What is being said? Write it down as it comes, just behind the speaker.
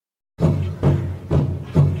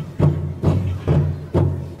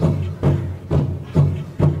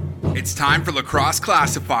It's time for Lacrosse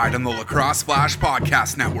Classified on the Lacrosse Flash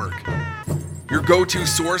Podcast Network. Your go-to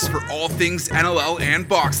source for all things NLL and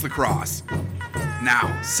box lacrosse.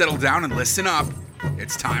 Now, settle down and listen up.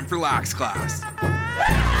 It's time for Lax Class.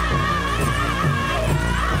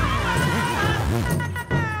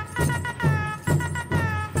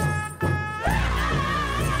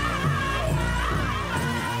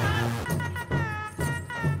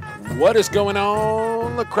 What is going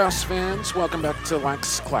on, lacrosse fans? Welcome back to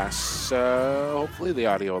Lax Class. Hopefully the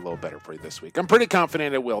audio a little better for you this week. I'm pretty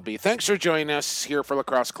confident it will be. Thanks for joining us here for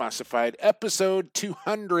Lacrosse Classified, episode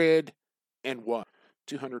 201.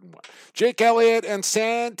 201. Jake Elliott and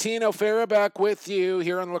Santino Farah back with you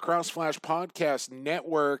here on the Lacrosse Flash Podcast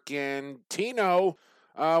Network. And Tino,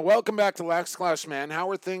 welcome back to Lax Class, man. How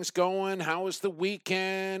are things going? How was the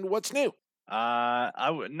weekend? What's new?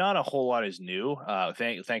 Not a whole lot is new.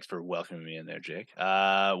 Thanks for welcoming me in there, Jake.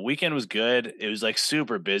 Weekend was good. It was like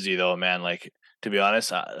super busy though, man. Like, to be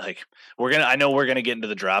honest, I know we're gonna get into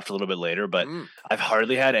the draft a little bit later, but I've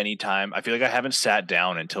hardly had any time. I feel like I haven't sat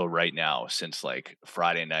down until right now since like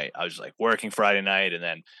Friday night. I was like working Friday night and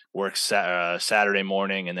then work Saturday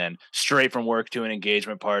morning and then straight from work to an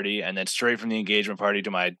engagement party and then straight from the engagement party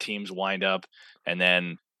to my team's wind up and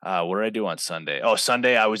then what did I do on Sunday? Oh,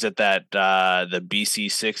 Sunday I was at that the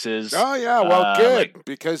BC Sixes. Oh yeah, well good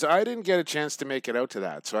because I didn't get a chance to make it out to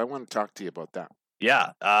that, so I want to talk to you about that.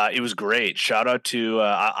 Yeah, it was great. Shout out to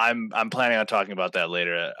I'm planning on talking about that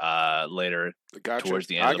later Gotcha. Towards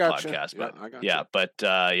the end of the podcast. Yeah,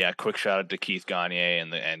 But quick shout out to Keith Gagne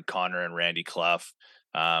and Connor and Randy Clough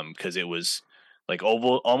because it was like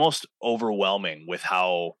almost overwhelming with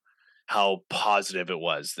how positive it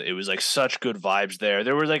was. It was like such good vibes there.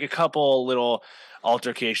 There were like a couple little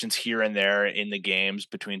altercations here and there in the games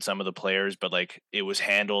between some of the players, but like it was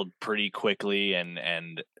handled pretty quickly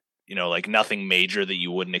and you know, like nothing major that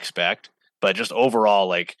you wouldn't expect. But just overall,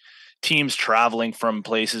 like teams traveling from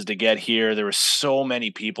places to get here. There were so many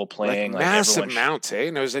people playing. Like massive amounts, eh?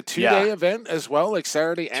 And it was a 2-day event as well, like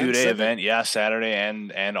Saturday and 2-day Sunday? event, yeah, Saturday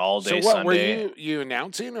and all day So what, Sunday. were you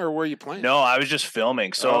announcing or were you playing? No, I was just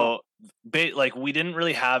filming. So like we didn't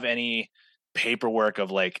really have any paperwork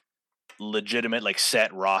of like legitimate like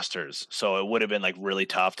set rosters. So it would have been like really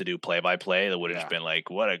tough to do play-by-play. That would have just been like,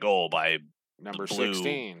 what a goal by number Blue.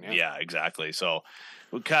 16. Yeah, exactly. So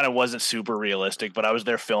it kind of wasn't super realistic, but I was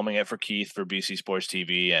there filming it for Keith for BC Sports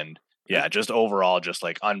TV, and yeah, just overall, just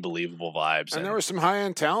like unbelievable vibes. And there was some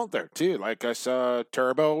high-end talent there too. Like I saw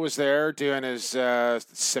Turbo was there doing his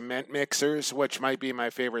cement mixers, which might be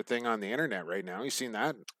my favorite thing on the internet right now. You seen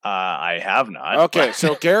that? I have not. Okay,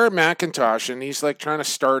 so Garrett McIntosh, and he's like trying to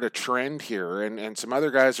start a trend here, and some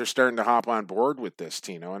other guys are starting to hop on board with this,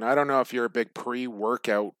 Tino. And I don't know if you're a big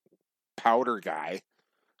pre-workout powder guy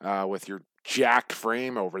with your jacked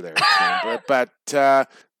frame over there, but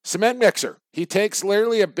cement mixer. He takes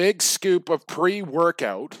literally a big scoop of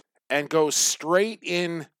pre-workout and goes straight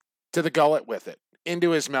in to the gullet with it, into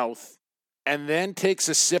his mouth, and then takes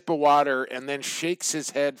a sip of water and then shakes his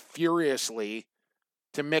head furiously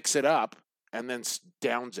to mix it up and then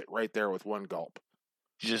downs it right there with one gulp.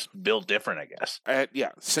 Just built different, I guess. Yeah,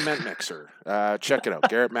 cement mixer. Check it out,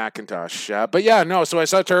 Garrett McIntosh. But yeah, no, so I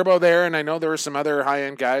saw Turbo there, and I know there were some other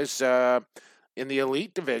high-end guys in the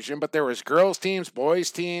elite division, but there was girls teams,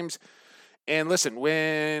 boys teams. And listen,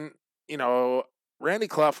 when, you know, Randy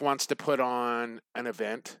Clough wants to put on an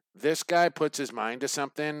event, this guy puts his mind to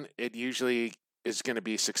something, it usually is going to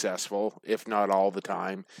be successful, if not all the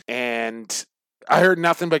time. And I heard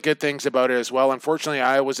nothing but good things about it as well. Unfortunately,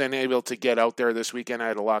 I wasn't able to get out there this weekend. I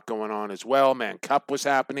had a lot going on as well. Man, Cup was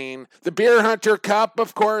happening. The Beer Hunter Cup,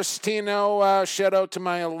 of course, Tino. Shout out to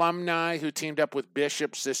my alumni who teamed up with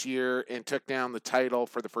Bishops this year and took down the title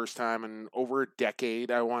for the first time in over a decade,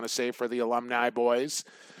 I want to say, for the alumni boys.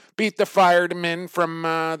 Beat the Firemen from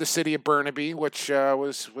the city of Burnaby, which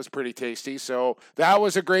was pretty tasty. So that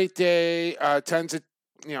was a great day. Tons of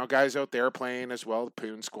guys out there playing as well. The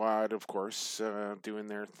Poon Squad, of course, doing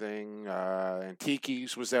their thing. And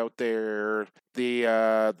Tiki's was out there.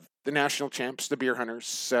 The national champs, the Beer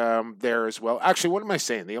Hunters, there as well. Actually, what am I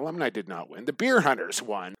saying? The alumni did not win. The Beer Hunters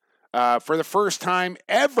won for the first time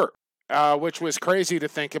ever, which was crazy to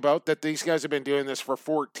think about, that these guys have been doing this for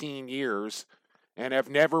 14 years and have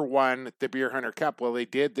never won the Beer Hunter Cup. Well, they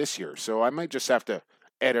did this year, so I might just have to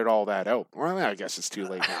edit all that out. Well, I guess it's too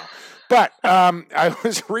late now. But I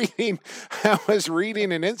was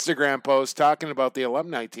reading an Instagram post talking about the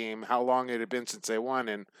alumni team, how long it had been since they won,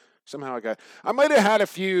 and somehow I might have had a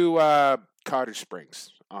few Cottage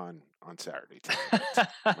Springs on Saturday too.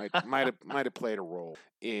 might have played a role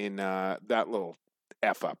in that little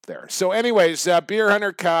F up there. So anyways, Beer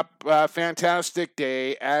Hunter Cup, fantastic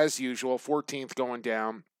day as usual, 14th going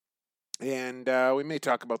down. And we may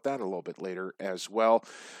talk about that a little bit later as well.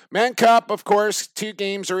 Man Cup, of course, 2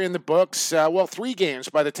 games are in the books. 3 games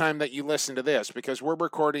by the time that you listen to this, because we're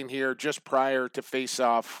recording here just prior to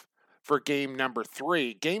face-off for game number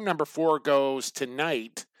 3. Game number 4 goes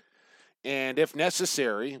tonight. And if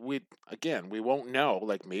necessary, we won't know.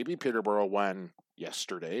 Like maybe Peterborough won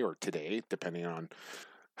yesterday or today, depending on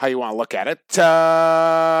how you want to look at it.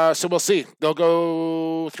 So we'll see. They'll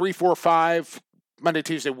go 3, 4, 5. Monday,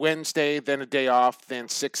 Tuesday, Wednesday, then a day off, then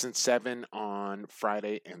 6 and 7 on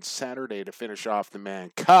Friday and Saturday to finish off the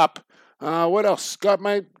Man Cup. What else? Got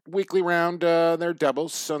my weekly round, their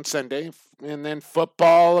doubles on Sunday. And then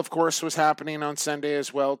football, of course, was happening on Sunday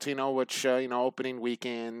as well, Tino, which, opening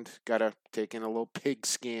weekend. Got to take in a little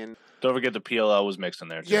pigskin. Don't forget the PLL was mixed in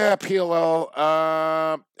there, too. Yeah, PLL.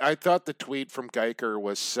 I thought the tweet from Geiger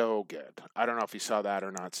was so good. I don't know if you saw that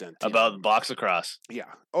or not, Tino. About box lacrosse. Yeah.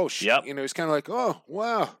 Oh, shit. Yep. He's kind of like, oh,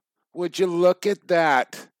 wow. Would you look at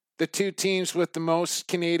that? The 2 teams with the most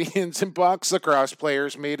Canadians and box lacrosse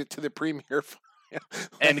players made it to the Premier Final.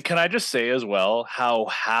 And can I just say as well how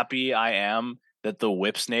happy I am that the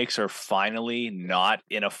Whip Snakes are finally not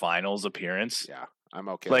in a finals appearance? Yeah, I'm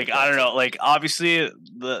okay. Like, I don't know. Like, obviously,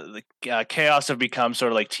 the Chaos have become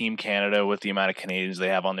sort of like Team Canada with the amount of Canadians they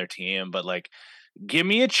have on their team. But, like, give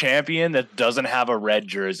me a champion that doesn't have a red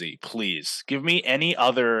jersey, please. Give me any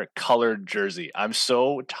other colored jersey. I'm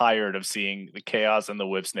so tired of seeing the Chaos and the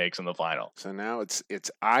Whip Snakes in the final. So now it's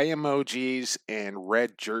eye emojis and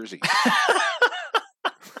red jerseys.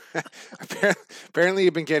 Apparently,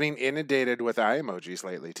 you've been getting inundated with eye emojis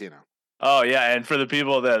lately, Tino. Oh, yeah. And for the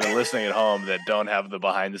people that are listening at home that don't have the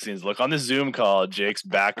behind the scenes look, on this Zoom call, Jake's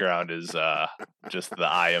background is just the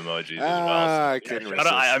eye emojis as well. So,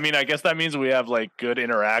 I guess that means we have like good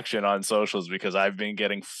interaction on socials, because I've been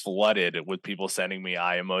getting flooded with people sending me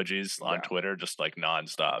eye emojis on Twitter just like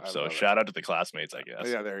nonstop. So shout out to the classmates, I guess.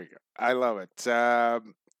 Yeah, there you go. I love it.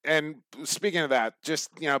 And speaking of that, just,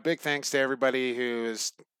 big thanks to everybody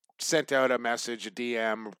who's sent out a message, a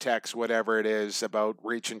DM, text, whatever it is, about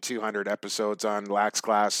reaching 200 episodes on Lax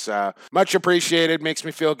Class. Much appreciated. Makes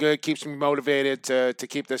me feel good. Keeps me motivated to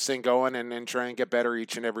keep this thing going and try and get better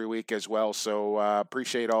each and every week as well. So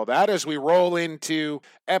appreciate all that as we roll into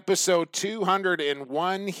episode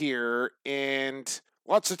 201 here. And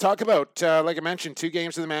lots to talk about. Like I mentioned, 2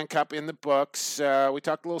 games of the Man Cup in the books. We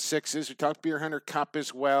talked a little sixes. We talked Beer Hunter Cup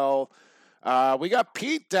as well. We got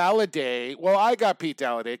Pete Dalliday. Well, I got Pete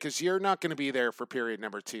Dalliday because you're not going to be there for period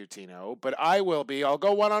number 2, Tino, but I will be. I'll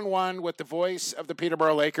go one-on-one with the voice of the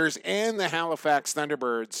Peterborough Lakers and the Halifax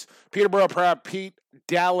Thunderbirds. Peterborough proud Pete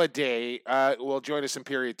Dalliday will join us in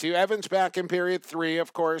period 2. Evan's back in period 3,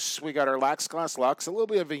 of course. We got our Lax Class Lux, a little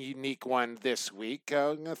bit of a unique one this week.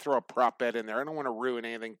 I'm going to throw a prop bet in there. I don't want to ruin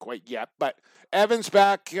anything quite yet, but Evan's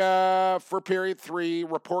back for period 3.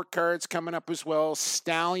 Report cards coming up as well.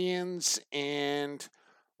 Stallions and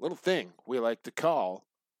a little thing we like to call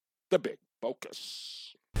the Big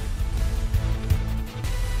Focus.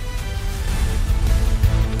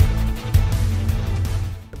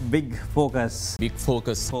 Big focus. Big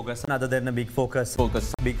focus. Focus. Other than a big focus.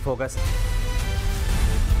 Focus. Big focus.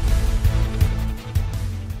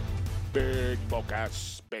 Big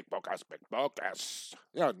focus. Big focus. Big focus.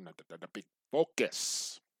 Yeah, the big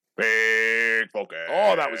focus. Big focus.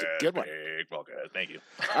 Oh, that was a good one. Big focus. Thank you.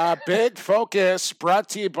 Big Focus brought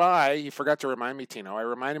to you by, you forgot to remind me, Tino. I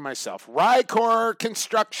reminded myself. Rycor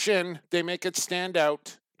Construction. They make it stand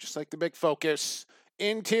out, just like the Big Focus.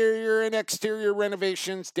 Interior and exterior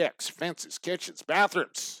renovations, decks, fences, kitchens,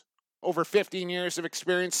 bathrooms. Over 15 years of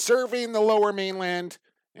experience serving the Lower Mainland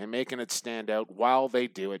and making it stand out while they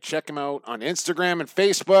do it. Check them out on Instagram and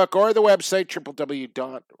Facebook or the website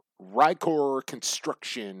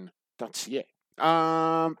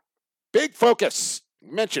www.rycorconstruction.ca. Big Focus,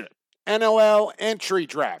 mention it. NLL entry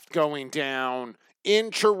draft going down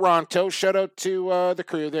in Toronto. Shout out to the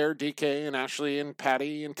crew there, DK and Ashley and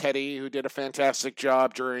Patty and Teddy, who did a fantastic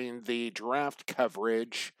job during the draft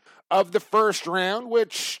coverage of the first round,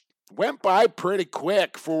 which went by pretty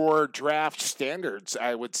quick for draft standards,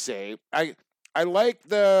 I would say. I like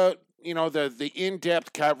the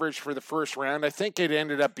in-depth coverage for the first round. I think it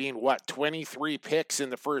ended up being, 23 picks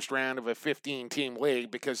in the first round of a 15-team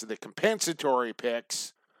league because of the compensatory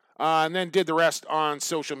picks. And then did the rest on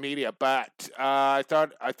social media. But I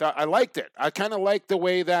liked it. I kind of liked the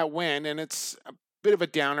way that went, and it's a bit of a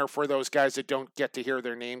downer for those guys that don't get to hear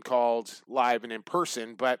their name called live and in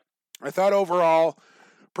person. But I thought overall,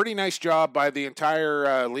 pretty nice job by the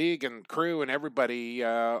entire league and crew and everybody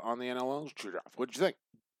on the NLL draft. What did you think?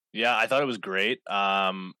 Yeah, I thought it was great.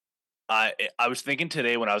 I was thinking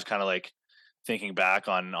today when I was kind of like thinking back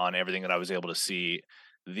on everything that I was able to see,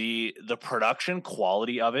 the production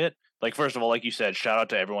quality of it. Like, first of all, like you said, shout out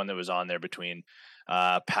to everyone that was on there between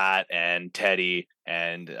Pat and Teddy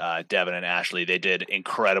and Devin and Ashley. They did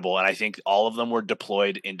incredible, and I think all of them were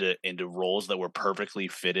deployed into roles that were perfectly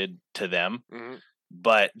fitted to them. Mm-hmm.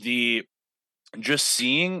 But just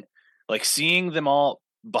seeing them all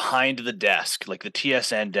behind the desk, like the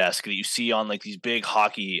TSN desk that you see on like these big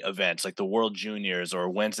hockey events like the World Juniors or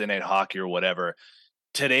Wednesday Night Hockey or whatever.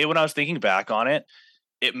 Today, when I was thinking back on it,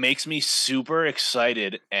 it makes me super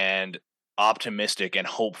excited and optimistic and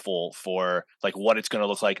hopeful for like what it's going to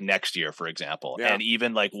look like next year, for example. Yeah. And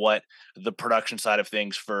even like what the production side of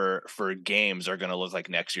things for games are going to look like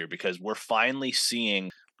next year, because we're finally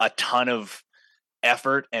seeing a ton of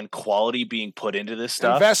effort and quality being put into this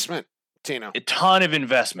stuff. Investment, Tino. A ton of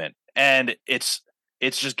investment. And it's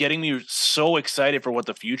just getting me so excited for what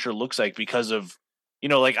the future looks like because of, you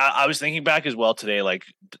know, like I was thinking back as well today, like,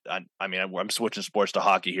 I mean, I'm switching sports to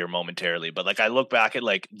hockey here momentarily, but like I look back at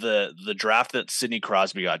like the draft that Sidney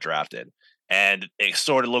Crosby got drafted, and it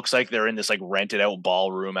sort of looks like they're in this like rented out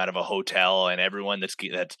ballroom out of a hotel, and everyone that's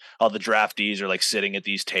all the draftees are like sitting at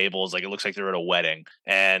these tables. Like it looks like they're at a wedding.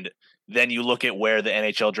 And then you look at where the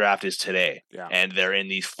NHL draft is today, and they're in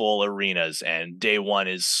these full arenas, and day one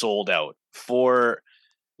is sold out. For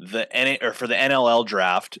the NLL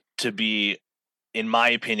draft to be, in my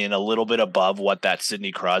opinion, a little bit above what that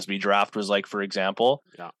Sidney Crosby draft was like, for example,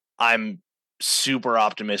 I'm super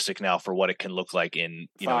optimistic now for what it can look like in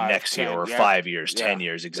next year or 5 years, 10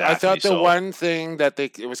 years. Exactly. I thought the one thing that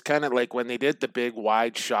it was kind of like when they did the big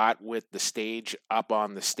wide shot with the stage up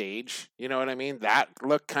on the stage, you know what I mean? That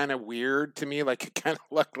looked kind of weird to me. Like it kind of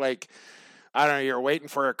looked like, I don't know, you're waiting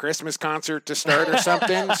for a Christmas concert to start or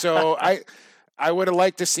something. So I would have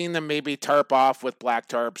liked to seen them maybe tarp off with black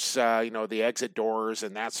tarps, the exit doors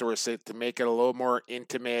and that sort of stuff to make it a little more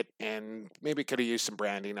intimate, and maybe could have used some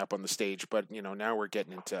branding up on the stage. But, now we're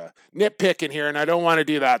getting into nitpicking here, and I don't want to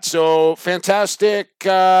do that. So fantastic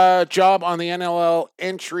job on the NLL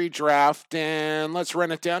entry draft, and let's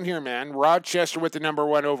run it down here, man. Rochester with the number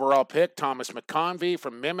 1 overall pick, Thomas McConvey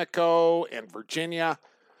from Mimico and Virginia.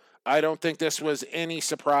 I don't think this was any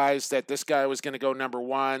surprise that this guy was going to go number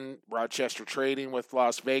 1. Rochester trading with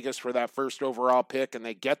Las Vegas for that first overall pick, and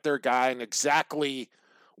they get their guy and exactly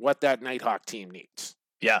what that Nighthawk team needs.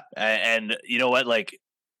 Yeah, and you know what? Like,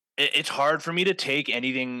 it's hard for me to take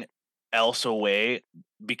anything else away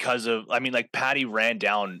because of, I mean, like Patty ran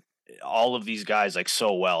down all of these guys like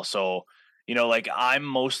so well. So, like I'm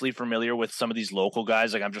mostly familiar with some of these local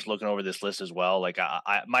guys. Like I'm just looking over this list as well. Like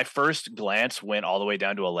my first glance went all the way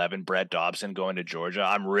down to 11, Brett Dobson going to Georgia.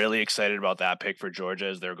 I'm really excited about that pick for Georgia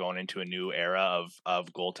as they're going into a new era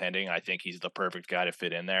of goaltending. I think he's the perfect guy to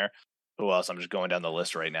fit in there. Who else? I'm just going down the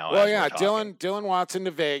list right now. Well, yeah, Dylan Watson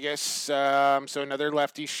to Vegas. So another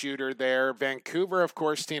lefty shooter there. Vancouver, of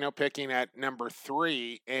course, Tino picking at number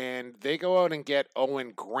 3, and they go out and get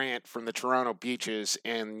Owen Grant from the Toronto Beaches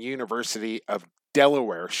and University of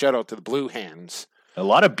Delaware. Shout out to the Blue Hens. A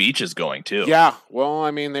lot of Beaches going too. Yeah, well,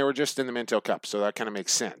 I mean, they were just in the Minto Cup, so that kind of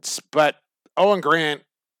makes sense. But Owen Grant,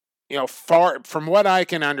 far from what I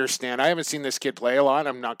can understand, I haven't seen this kid play a lot.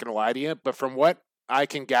 I'm not going to lie to you, but from what I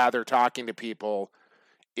can gather talking to people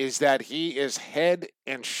is that he is head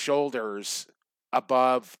and shoulders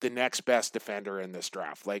above the next best defender in this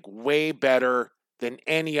draft, like way better than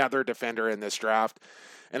any other defender in this draft.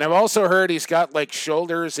 And I've also heard he's got like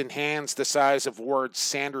shoulders and hands the size of Ward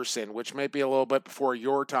Sanderson, which might be a little bit before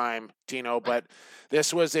your time, Tino, but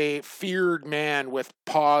this was a feared man with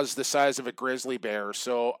paws the size of a grizzly bear.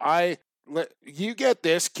 So you get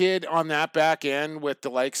this kid on that back end with the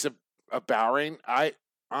likes of Bowering,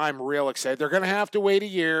 I'm real excited. They're going to have to wait a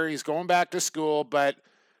year. He's going back to school, but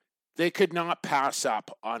they could not pass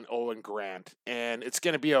up on Owen Grant, and it's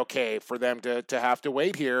going to be okay for them to have to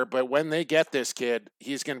wait here. But when they get this kid,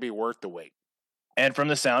 he's going to be worth the wait. And from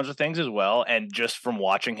the sounds of things as well, and just from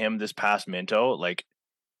watching him this past Minto, like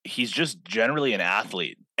he's just generally an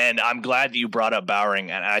athlete. And I'm glad that you brought up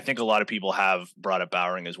Bowering, and I think a lot of people have brought up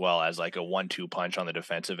Bowering as well as like a 1-2 punch on the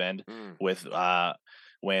defensive end with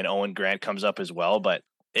when Owen Grant comes up as well. But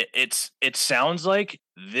it sounds like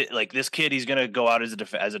this kid, he's going to go out as a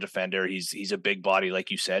defender. He's a big body,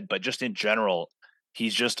 like you said, but just in general,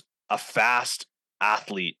 he's just a fast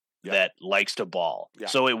athlete that likes to ball. Yeah.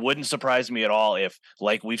 So it wouldn't surprise me at all if,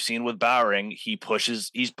 like we've seen with Bowering,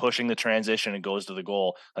 he's pushing the transition and goes to the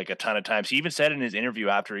goal like a ton of times. He even said in his interview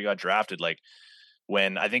after he got drafted, like,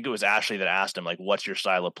 when I think it was Ashley that asked him, like, what's your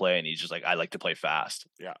style of play? And he's just like, I like to play fast.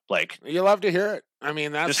 Yeah. Like, You love to hear it. I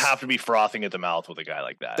mean, that's just have to be frothing at the mouth with a guy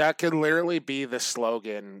like that. that could literally be the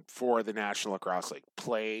slogan for the National Lacrosse League: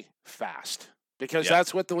 play fast. Because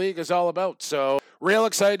that's what the league is all about. So real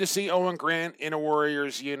excited to see Owen Grant in a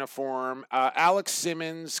Warriors uniform. Alex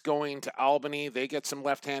Simmons going to Albany. They get some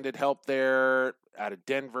left-handed help there out of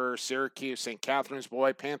Denver, Syracuse, St. Catharines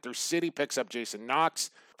boy. Panther City picks up Jason Knox.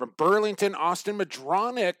 From Burlington, Austin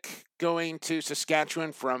Madronic going to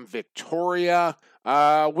Saskatchewan from Victoria.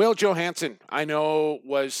 Will Johansson, I know,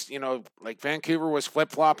 was, like Vancouver was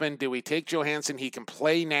flip-flopping. Do we take Johansson? He can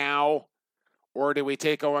play now. Or do we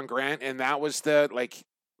take Owen Grant? And that was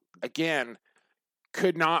again,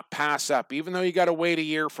 could not pass up. Even though you got to wait a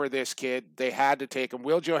year for this kid, they had to take him.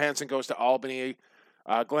 Will Johansson goes to Albany.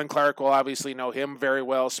 Glenn Clark will obviously know him very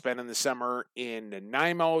well, spending the summer in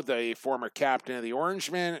Nanaimo. The former captain of the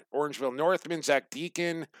Orangeville Northmen, Zach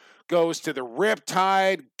Deacon, goes to the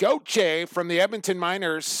Riptide. Gauthier from the Edmonton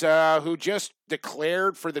Miners, who just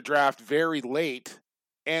declared for the draft very late,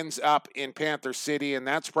 ends up in Panther City, and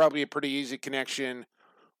that's probably a pretty easy connection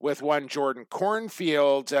with one Jordan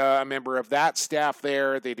Cornfield, a member of that staff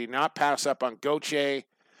there. They did not pass up on Gauthier.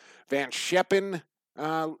 Van Scheppen,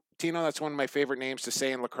 Tino, that's one of my favorite names to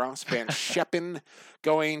say in lacrosse. Van Scheppen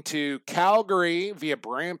going to Calgary via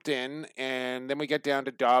Brampton, and then we get down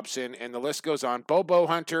to Dobson, and the list goes on. Bobo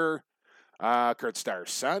Hunter, Kurt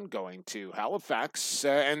Steyer's son, going to Halifax.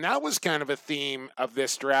 And that was kind of a theme of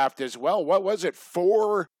this draft as well. What was it?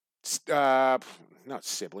 4, not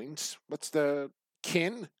siblings. What's the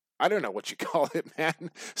kin? I don't know what you call it,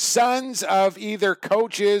 man. Sons of either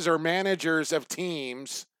coaches or managers of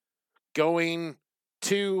teams going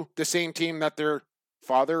to the same team that their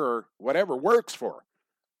father or whatever works for.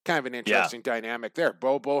 Kind of an interesting dynamic there.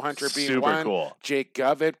 Bobo Hunter being super one. Cool. Jake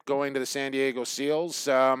Govett going to the San Diego Seals.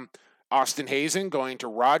 Austin Hazen going to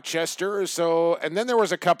Rochester. So, and then there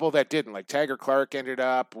was a couple that didn't, like Tiger Clark ended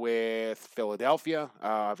up with Philadelphia,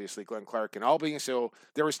 obviously Glenn Clark and Albany. So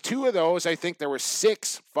there was 2 of those. I think there were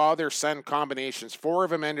 6 father-son combinations. 4 of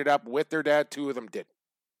them ended up with their dad. 2 of them didn't.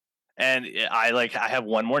 And I have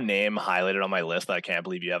one more name highlighted on my list that I can't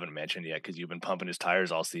believe you haven't mentioned yet because you've been pumping his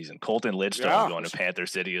tires all season. Colton Lidstone going to Panther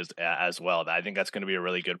City as well. I think that's going to be a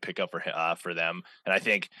really good pickup for them. And I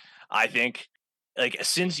think like,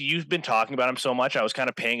 since you've been talking about him so much, I was kind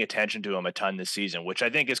of paying attention to him a ton this season, which I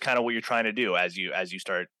think is kind of what you're trying to do as you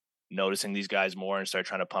start noticing these guys more and start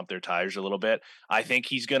trying to pump their tires a little bit. I think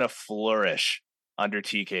he's going to flourish under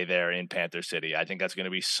TK there in Panther City. I think that's going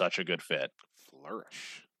to be such a good fit.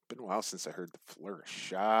 Flourish. Been a while since I heard the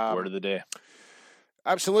flourish. Word of the day.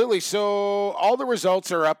 Absolutely. So all the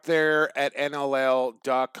results are up there at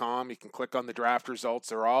NLL.com. You can click on the draft results.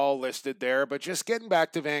 They're all listed there. But just getting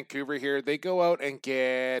back to Vancouver here, they go out and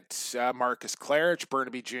get Marcus Clarich,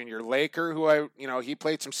 Burnaby Junior Laker, who he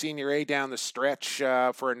played some Senior A down the stretch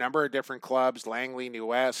for a number of different clubs, Langley, New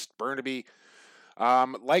West, Burnaby.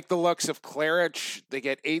 Like the looks of Clarich, they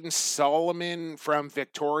get Aiden Solomon from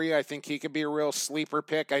Victoria. I think he could be a real sleeper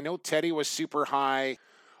pick. I know Teddy was super high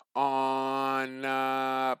on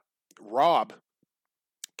Rob.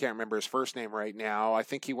 Can't remember his first name right now. I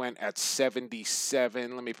think he went at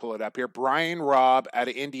 77. Let me pull it up here. Brian Robb out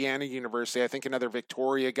of Indiana University. I think another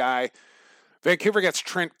Victoria guy. Vancouver gets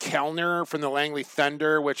Trent Kellner from the Langley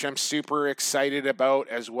Thunder, which I'm super excited about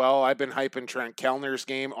as well. I've been hyping Trent Kellner's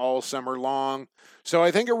game all summer long. So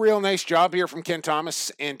I think a real nice job here from Ken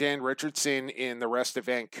Thomas and Dan Richardson in the rest of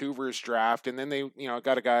Vancouver's draft. And then they,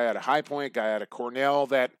 got a guy out of High Point, guy out of Cornell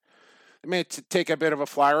that they may take a bit of a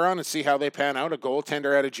flyer on and see how they pan out. A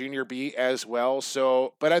goaltender out of Junior B as well.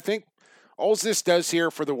 So, but I think all this does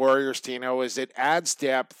here for the Warriors, Tino, is it adds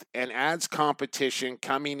depth and adds competition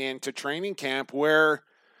coming into training camp where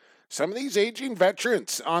some of these aging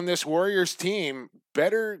veterans on this Warriors team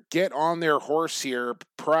better get on their horse here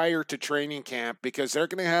prior to training camp because they're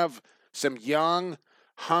going to have some young,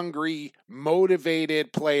 hungry,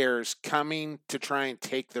 motivated players coming to try and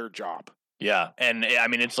take their job. Yeah, and I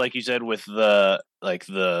mean, it's like you said with the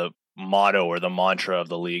motto or the mantra of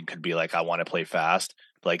the league could be like, I want to play fast.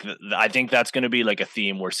 Like, I think that's going to be like a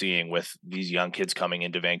theme we're seeing with these young kids coming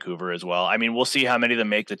into Vancouver as well. I mean, we'll see how many of them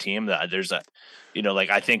make the team. There's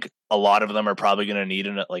I think a lot of them are probably going to need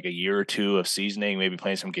like a year or two of seasoning, maybe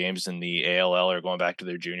playing some games in the ALL or going back to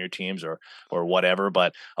their junior teams or whatever.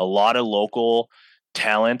 But a lot of local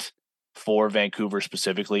talent for Vancouver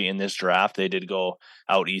specifically in this draft. They did go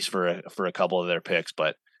out east for a couple of their picks,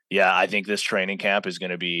 but yeah, I think this training camp is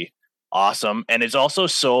going to be awesome. And it's also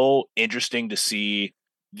so interesting to see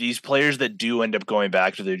these players that do end up going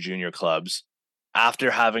back to their junior clubs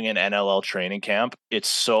after having an NLL training camp, it's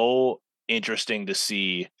so interesting to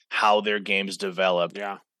see how their games develop.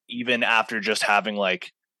 Yeah. Even after just having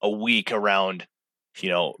like a week around,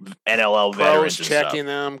 NLL Pros veterans and checking stuff.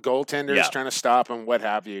 them, goaltenders Yeah. trying to stop them, what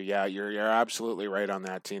have you. Yeah, you're absolutely right on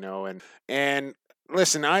that, Tino. And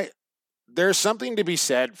listen, there's something to be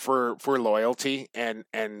said for loyalty and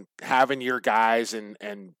having your guys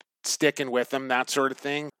and sticking with them, that sort of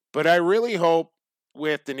thing. But I really hope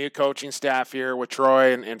with the new coaching staff here with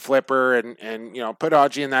Troy and Flipper and put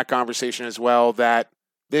Audgie in that conversation as well, that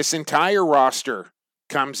this entire roster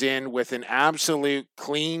comes in with an absolute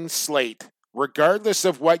clean slate, regardless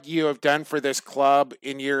of what you have done for this club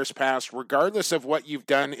in years past, regardless of what you've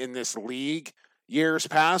done in this league years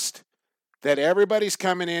past, that everybody's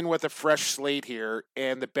coming in with a fresh slate here,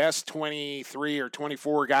 and the best 23 or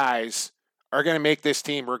 24 guys are going to make this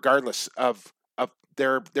team regardless of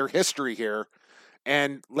their history here.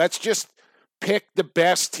 And let's just pick the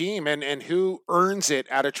best team and who earns it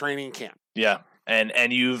at a training camp. Yeah. And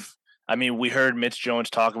we heard Mitch Jones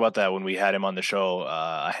talk about that when we had him on the show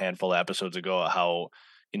a handful of episodes ago, how,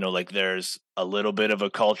 there's a little bit of a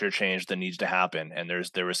culture change that needs to happen. And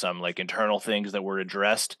there was some like internal things that were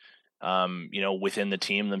addressed, within the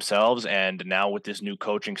team themselves. And now with this new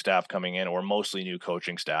coaching staff coming in, or mostly new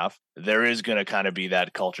coaching staff, there is going to kind of be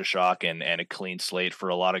that culture shock and a clean slate for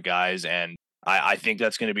a lot of guys. And I think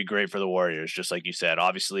that's going to be great for the Warriors, just like you said.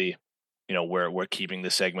 Obviously, we're keeping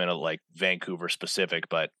the segment of like Vancouver specific,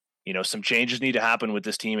 but some changes need to happen with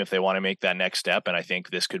this team if they want to make that next step. And I think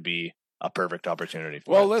this could be a perfect opportunity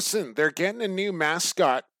for Well, it. listen, they're getting a new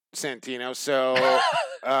mascot, Santino. So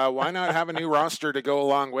why not have a new roster to go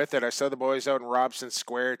along with it? I saw the boys out in Robson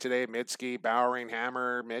Square today, Mitski, Bowering,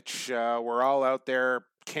 Hammer, Mitch. We're all out there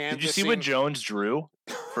canvassing. Did you see what Jones drew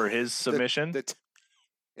for his submission?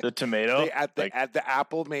 The tomato? At the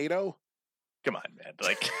apple tomato? Come on, man.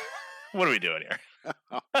 Like, what are we doing here?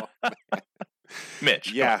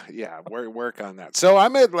 Mitch. Yeah. Work on that. So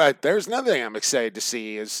there's another thing I'm excited to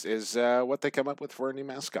see is what they come up with for a new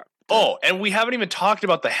mascot. Oh, and we haven't even talked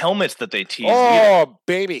about the helmets that they teased. Oh,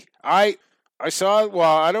 baby. I saw,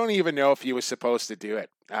 well, I don't even know if he was supposed to do it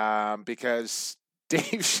because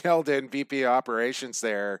Dave Sheldon, VP Operations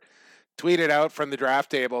there, tweeted out from the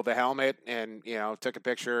draft table the helmet and, took a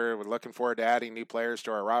picture. We're looking forward to adding new players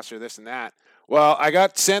to our roster, this and that. Well, I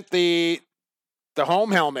got sent the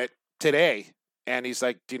home helmet today, and he's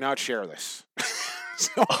like, do not share this.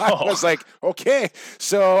 So I was like, okay.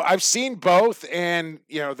 So I've seen both, and,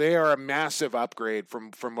 they are a massive upgrade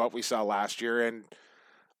from what we saw last year. And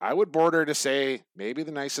I would border to say maybe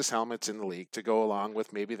the nicest helmets in the league to go along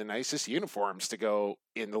with maybe the nicest uniforms to go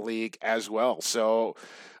in the league as well. So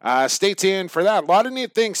stay tuned for that. A lot of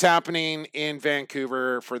neat things happening in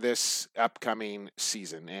Vancouver for this upcoming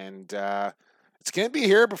season. And it's going to be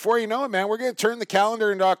here before you know it, man. We're going to turn the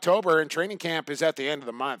calendar into October, and training camp is at the end of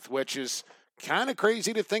the month, which is kind of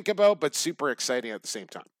crazy to think about, but super exciting at the same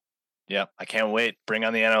time. Yeah, I can't wait. Bring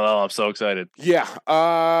on the NLL. I'm so excited. Yeah.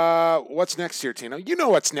 What's next here, Tino? You know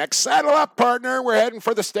what's next. Saddle up, partner. We're heading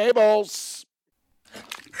for the stables.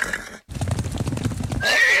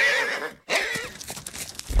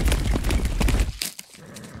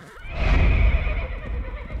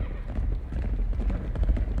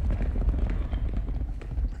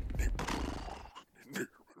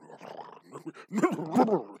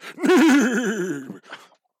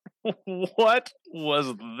 What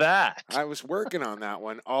was that? I was working on that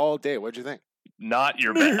one all day. What'd you think? Not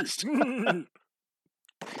your best.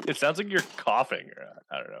 It sounds like you're coughing.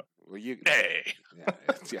 I don't know. Well, Hey.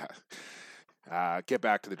 Get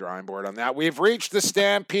back to the drawing board on that. We've reached the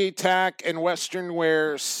Stampede Tack and Western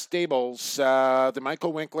Wear stables. The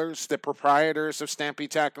Michael Winklers, the proprietors of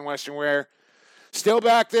Stampede Tack and Western Wear, still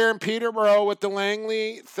back there in Peterborough with the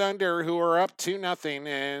Langley Thunder, who are up 2-0,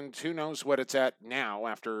 and who knows what it's at now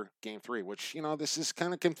after Game 3, which, this is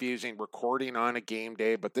kind of confusing, recording on a game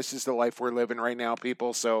day, but this is the life we're living right now,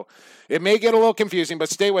 people, so it may get a little confusing, but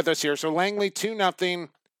stay with us here. So Langley 2-0,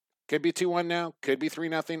 could be 2-1 now, could be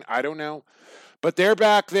 3-0, I don't know. But they're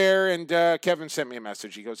back there, and Kevin sent me a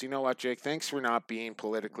message. He goes, you know what, Jake, thanks for not being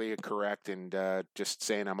politically correct and just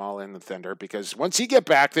saying I'm all in the Thunder, because once you get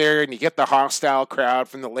back there and you get the hostile crowd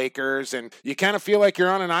from the Lakers, and you kind of feel like you're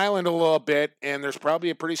on an island a little bit, and there's probably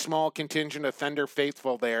a pretty small contingent of Thunder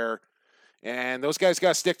faithful there, and those guys got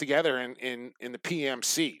to stick together in the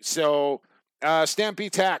PMC. So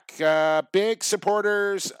Stampede Tack, big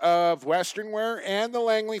supporters of Western Wear and the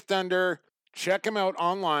Langley Thunder. Check them out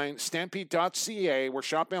online, stampede.ca. We're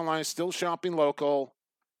shopping online, still shopping local.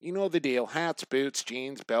 You know the deal. Hats, boots,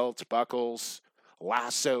 jeans, belts, buckles,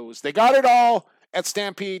 lassos. They got it all at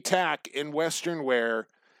Stampede Tack in Western Wear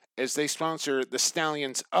as they sponsor the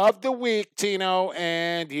Stallions of the Week, Tino.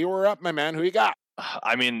 And you were up, my man. Who you got?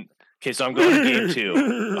 I mean, okay, so I'm going to game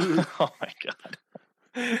 2. Oh, my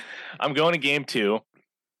God. I'm going to game 2,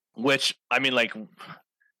 which, I mean, like,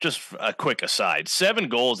 just a quick aside, 7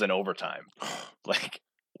 goals in overtime. Like,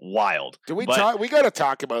 wild. We got to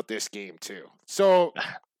talk about this game, too. So,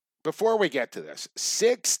 before we get to this,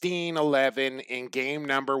 16-11 in game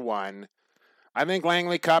number 1. I think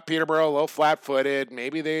Langley caught Peterborough a little flat-footed.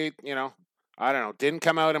 Maybe they, I don't know, didn't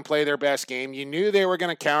come out and play their best game. You knew they were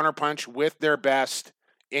going to counterpunch with their best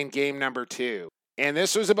in game number 2. And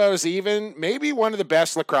this was about as even, maybe one of the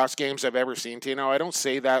best lacrosse games I've ever seen, Tino. I don't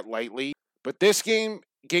say that lightly. But this game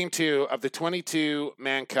 2 of the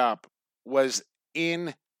 22-man cup, was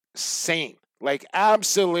insane. Like,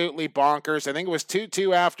 absolutely bonkers. I think it was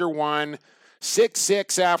 2-2 after 1,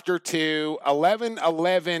 6-6 after 2,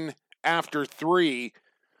 11-11 after 3.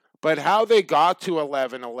 But how they got to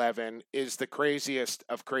 11-11 is the craziest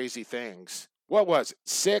of crazy things. What was it?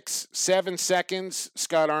 6-7 seconds?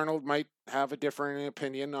 Scott Arnold might have a different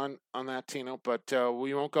opinion on that, Tino, but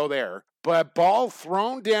we won't go there. But ball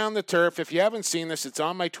thrown down the turf. If you haven't seen this, it's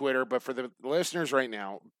on my Twitter, but for the listeners right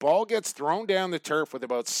now, ball gets thrown down the turf with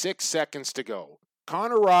about 6 seconds to go.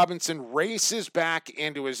 Connor Robinson races back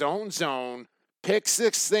into his own zone, picks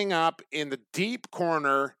this thing up in the deep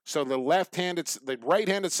corner, so the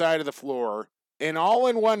right-handed side of the floor, and all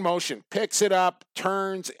in one motion, picks it up,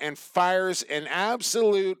 turns, and fires an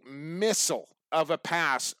absolute missile of a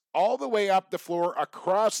pass all the way up the floor,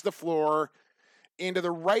 across the floor, into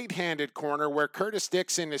the right-handed corner where Curtis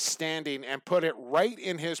Dixon is standing, and put it right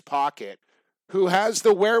in his pocket, who has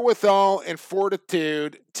the wherewithal and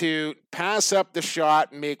fortitude to pass up the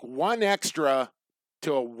shot and make one extra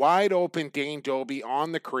to a wide-open Dane Dobbie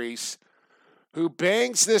on the crease, who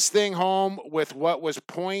bangs this thing home with what was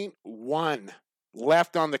 0.1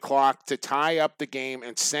 left on the clock to tie up the game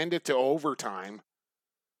and send it to overtime.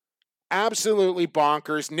 Absolutely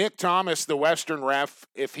bonkers. Nick Thomas, the Western ref,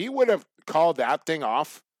 if he would have called that thing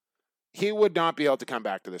off, he would not be able to come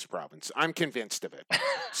back to this province. I'm convinced of it.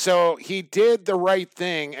 So he did the right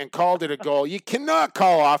thing and called it a goal. You cannot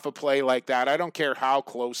call off a play like that. I don't care how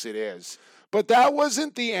close it is. But that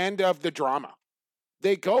wasn't the end of the drama.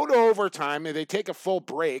 They go to overtime and they take a full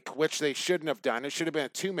break, which they shouldn't have done. It should have been a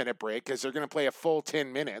 2-minute break because they're going to play a full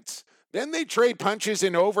 10 minutes. Then they trade punches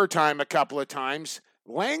in overtime a couple of times.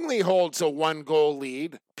 Langley holds a 1-goal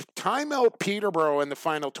lead. Timeout Peterborough in the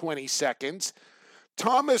final 20 seconds.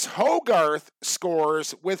 Thomas Hogarth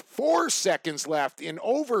scores with 4 seconds left in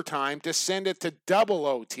overtime to send it to double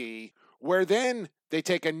OT, where then they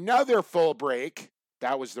take another full break.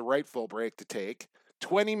 That was the right full break to take.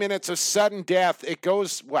 20 minutes of sudden death. It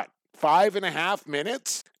goes, 5.5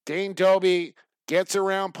 minutes? Dane Dobbie gets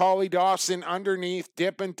around Paulie Dawson underneath,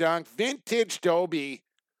 dip and dunk. Vintage Dobbie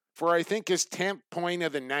for, I think, his 10th point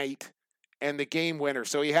of the night and the game winner.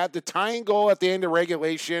 So he had the tying goal at the end of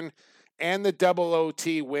regulation and the double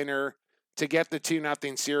OT winner to get the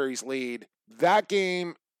 2-0 series lead. That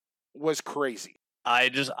game was crazy.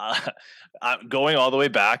 I'm going all the way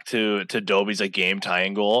back to Dobbie's game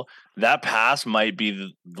tying goal. That pass might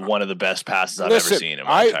be one of the best passes I've ever seen in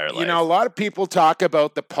my entire life. A lot of people talk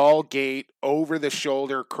about the Paul Gate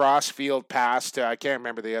over-the-shoulder cross-field pass to, I can't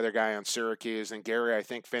remember the other guy on Syracuse, and Gary, I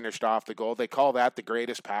think, finished off the goal. They call that the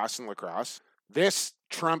greatest pass in lacrosse. This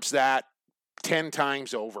trumps that 10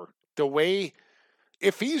 times over. The way,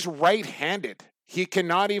 if he's right-handed, he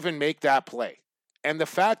cannot even make that play. And the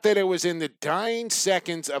fact that it was in the dying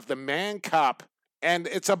seconds of the Man Cup, and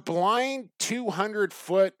it's a blind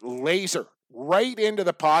 200-foot laser right into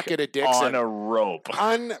the pocket of Dixon. On a rope.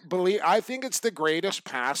 Unbelievable. I think it's the greatest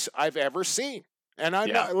pass I've ever seen. And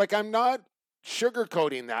I'm not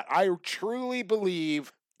sugarcoating that. I truly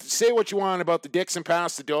believe, say what you want about the Dixon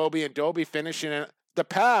pass to Dobbie and Dobbie finishing it, the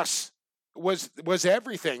pass was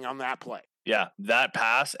everything on that play. Yeah, that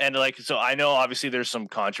pass. And so I know obviously there's some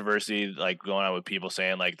controversy going on with people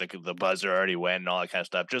saying the buzzer already went and all that kind of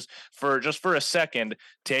stuff. Just for a second,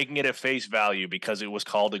 taking it at face value because it was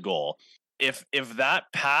called a goal. If that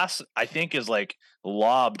pass I think is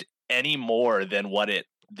lobbed any more than what it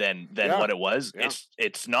what it was,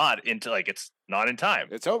 it's not it's not in time.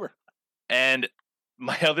 It's over. And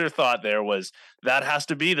my other thought there was that has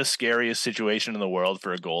to be the scariest situation in the world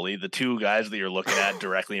for a goalie. The two guys that you're looking at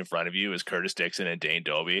directly in front of you is Curtis Dixon and Dane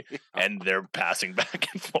Dobbie, and they're passing back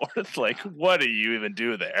and forth. What do you even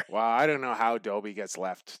do there? Well, I don't know how Dobbie gets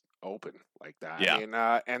left open like that.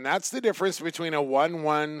 Yeah. And that's the difference between a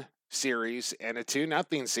 1-1 series and a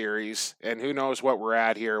 2-0 series. And who knows what we're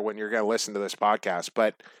at here when you're going to listen to this podcast.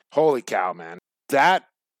 But holy cow, man. that,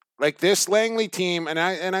 like this Langley team, and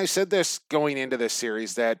I said this going into this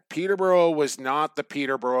series, that Peterborough was not the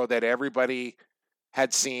Peterborough that everybody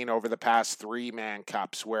had seen over the past 3 Mann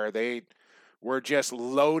Cups, where they were just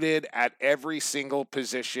loaded at every single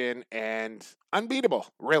position and unbeatable,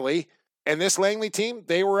 really. And this Langley team,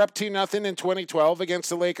 they were up 2-0 in 2012 against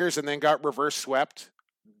the Lakers and then got reverse swept.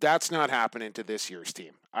 That's not happening to this year's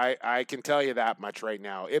team. I can tell you that much right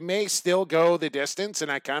now. It may still go the distance, and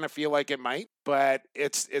I kind of feel like it might, but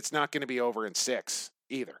it's not going to be over in 6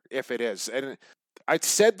 either, if it is. And I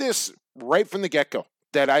said this right from the get-go,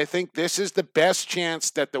 that I think this is the best chance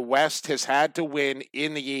that the West has had to win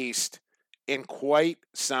in the East in quite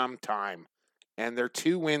some time. And they're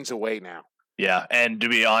 2 wins away now. Yeah, and to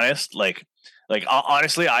be honest, like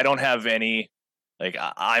honestly, I don't have any. Like,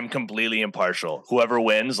 I'm completely impartial. Whoever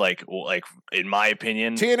wins, like in my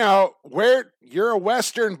opinion, Tino, you're a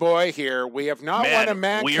Western boy here. We have not won a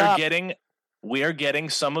Mann Cup. We are getting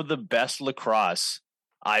some of the best lacrosse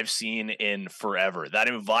I've seen in forever. That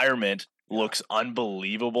environment looks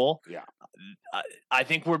unbelievable. Yeah, I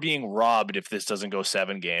think we're being robbed if this doesn't go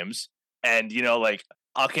 7 games. And like,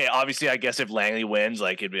 okay, obviously, I guess if Langley wins,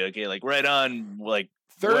 like it'd be okay, like right on, like.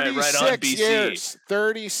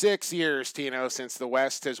 36 years, Tino, since the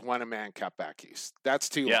West has won a Mann Cup back east. That's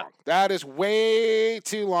too long. That is way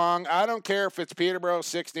too long. I don't care if it's Peterborough,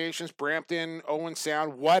 Six Nations, Brampton, Owen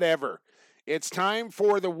Sound, whatever. It's time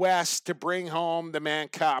for the West to bring home the Mann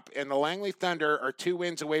Cup, and the Langley Thunder are 2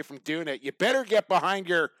 wins away from doing it. You better get behind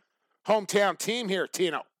your hometown team here,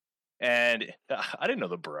 Tino. And I didn't know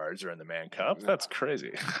the Burrards are in the Mann Cup. That's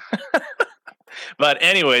crazy. But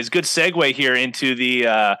anyways, good segue here into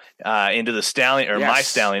the stallion, or my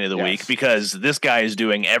stallion of the week, because this guy is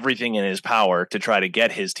doing everything in his power to try to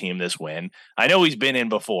get his team this win. I know he's been in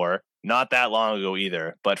before, not that long ago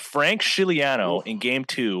either, but Frank Scigliano in game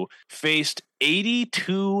 2 faced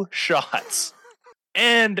 82 shots.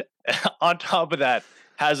 And on top of that,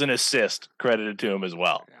 has an assist credited to him as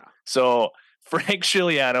well. Yeah. So Frank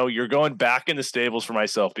Scigliano, you're going back in the stables for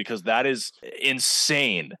myself, because that is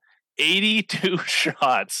insane. 82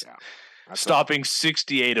 shots, stopping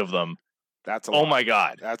 68 of them. That's a lot. Oh my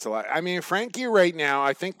God. That's a lot. I mean, Frankie right now,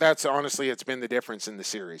 I think that's honestly, it's been the difference in the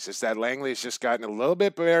series, is that Langley's just gotten a little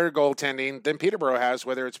bit better goaltending than Peterborough has,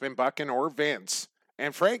 whether it's been Buchan or Vince.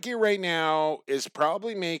 And Frankie right now is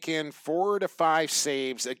probably making 4 to 5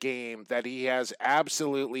 saves a game that he has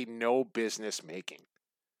absolutely no business making.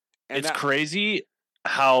 And it's crazy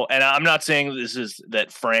how, and I'm not saying this is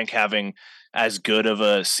that Frank having as good of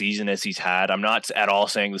a season as he's had. I'm not at all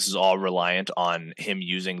saying this is all reliant on him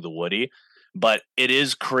using the Woody, but it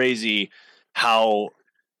is crazy how,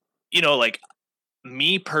 like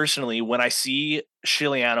me personally, when I see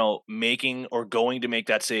Scigliano making or going to make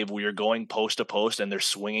that save where you're going post to post and they're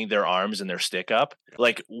swinging their arms and their stick up,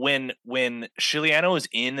 like when Scigliano is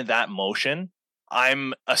in that motion,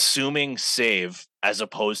 I'm assuming save as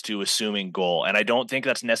opposed to assuming goal. And I don't think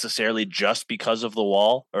that's necessarily just because of the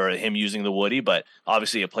wall or him using the Woody, but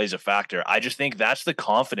obviously it plays a factor. I just think that's the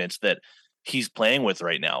confidence that he's playing with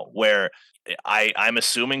right now, where I'm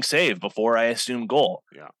assuming save before I assume goal.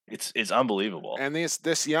 Yeah. It's unbelievable. And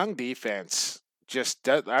this young defense just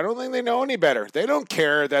does, I don't think they know any better. They don't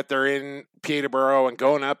care that they're in Peterborough and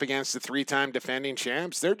going up against the 3-time defending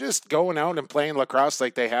champs. They're just going out and playing lacrosse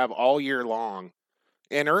like they have all year long.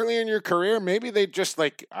 And early in your career, maybe they just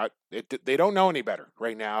they don't know any better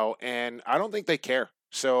right now, and I don't think they care.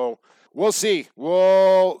 So we'll see.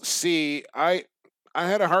 I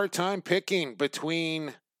had a hard time picking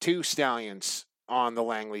between 2 stallions on the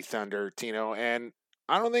Langley Thunder, Tino, and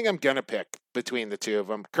I don't think I'm gonna pick between the 2 of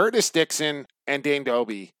them. Curtis Dixon and Dane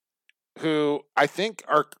Dobbie, who I think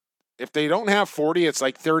are, if they don't have 40, it's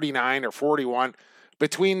like 39 or 41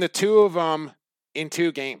 between the 2 of them in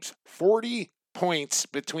 2 games. 40 points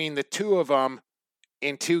between the 2 of them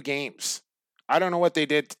in 2 games. I don't know what they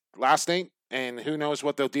did last night, and who knows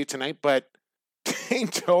what they'll do tonight, but Dane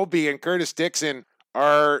Dobbie and Curtis Dixon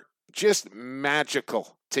are just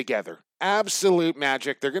magical together. Absolute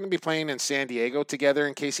magic. They're going to be playing in San Diego together,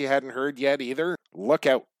 in case you hadn't heard yet either. Look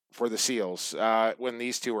out for the Seals when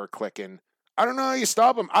these 2 are clicking. I don't know how you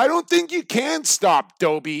stop them. I don't think you can stop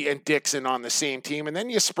Dobbie and Dixon on the same team, and then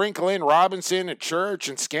you sprinkle in Robinson and Church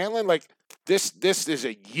and Scanlon. Like, this is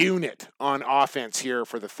a unit on offense here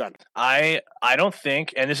for the Thunder. I don't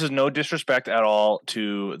think, and this is no disrespect at all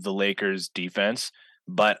to the Lakers defense,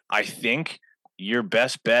 but I think your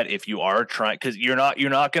best bet, if you are trying, because you're not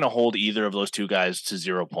going to hold either of those 2 guys to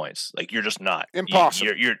 0 points. Like, you're just not.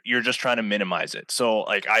 Impossible. You're just trying to minimize it. So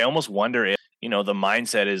like, I almost wonder if, the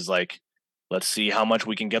mindset is like, Let's see how much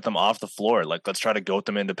we can get them off the floor. Like, let's try to goat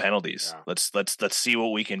them into penalties. Yeah. Let's see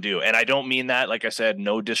what we can do. And I don't mean that, like I said,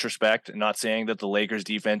 no disrespect. I'm not saying that the Lakers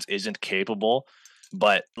defense isn't capable,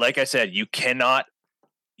 but like I said, you cannot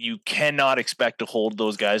expect to hold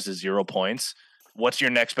those guys to 0 points. What's your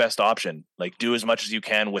next best option? Like, do as much as you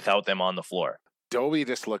can without them on the floor. Dobie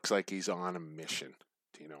just looks like he's on a mission.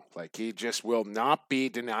 Like he just will not be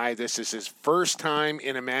denied. This is his first time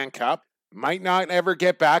in a Mann Cup. Might not ever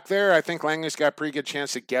get back there. I think Langley's got a pretty good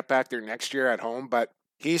chance to get back there next year at home, but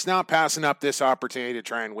he's not passing up this opportunity to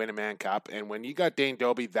try and win a Mann Cup. And when you got Dane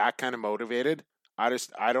Dobie that kind of motivated,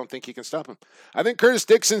 I don't think you can stop him. I think Curtis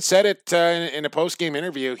Dixon said it in a post-game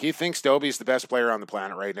interview. He thinks Dobie's the best player on the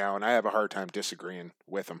planet right now, and I have a hard time disagreeing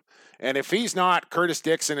with him. And if he's not, Curtis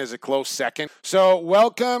Dixon is a close second. So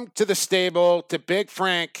welcome to the stable to Big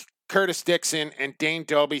Frank, Curtis Dixon, and Dane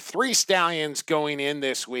Dobie. 3 Stallions going in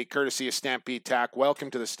this week, courtesy of Stampede Tack.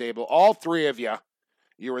 Welcome to the stable. All 3 of you.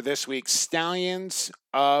 You were this week's Stallions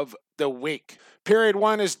of the Week. Period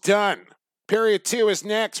 1 is done. Period 2 is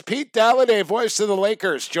next. Pete Dalladay, voice of the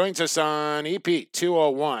Lakers, joins us on EP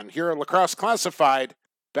 201 here at Lacrosse Classified.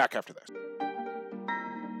 Back after this.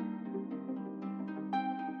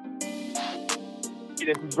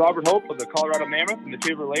 This is Robert Hope of the Colorado Mammoth and the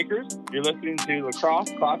Tubular Lakers. You're listening to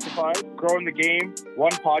Lacrosse Classified, growing the game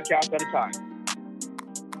one podcast at a time.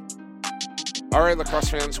 All right, lacrosse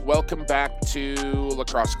fans, welcome back to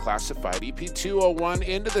Lacrosse Classified. EP 201,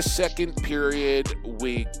 into the second period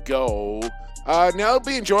we go. Now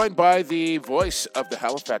being joined by the voice of the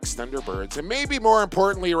Halifax Thunderbirds, and maybe more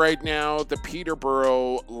importantly right now, the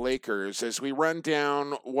Peterborough Lakers, as we run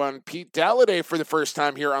down one Pete Dalladay for the first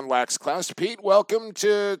time here on Lax Class. Pete, welcome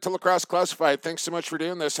to Lacrosse Classified. Thanks so much for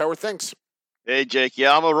doing this. How are things? Hey, Jake.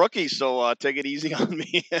 Yeah, I'm a rookie, so take it easy on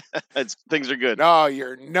me. Things are good. No,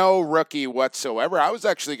 you're no rookie whatsoever. I was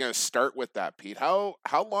actually going to start with that, Pete. How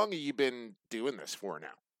long have you been doing this for now?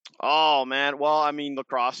 Oh, man. Well, I mean,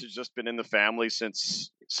 lacrosse has just been in the family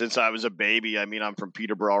since I was a baby. I mean, I'm from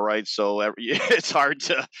Peterborough, right? So it's hard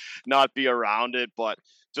to not be around it, but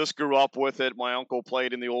just grew up with it. My uncle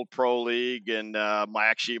played in the old pro league, and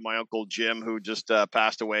my uncle Jim, who just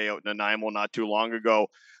passed away out in Nanaimo not too long ago,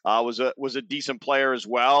 was a decent player as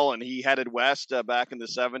well, and he headed west back in the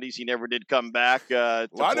 70s. He never did come back to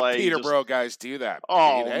play. A lot of Peterborough guys do that.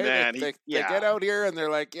 Oh, Pete, man. They get out here, and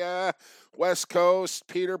they're like, yeah, West Coast,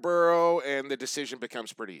 Peterborough, and the decision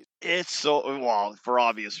becomes pretty easy. It's so, well, for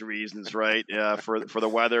obvious reasons, right? For the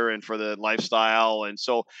weather and for the lifestyle. And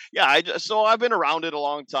so, yeah, I've been around it a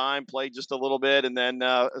long time, played just a little bit. And then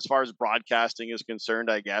as far as broadcasting is concerned,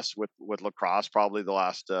 I guess with lacrosse, probably the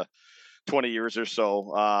last 20 years or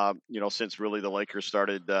so, since really the Lakers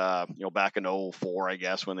started, back in 2004, I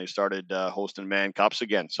guess, when they started hosting Mann Cups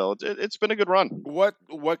again. So it's been a good run.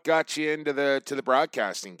 What got you into the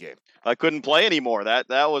broadcasting game? I couldn't play anymore. That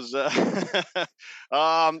was, well,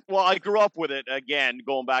 I grew up with it. Again,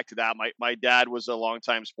 going back to that, my dad was a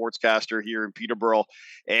longtime sportscaster here in Peterborough,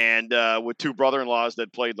 and with 2 brother-in-laws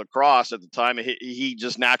that played lacrosse at the time, he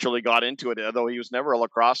just naturally got into it. Although he was never a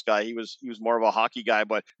lacrosse guy, he was more of a hockey guy,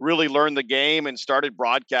 but really learned the game and started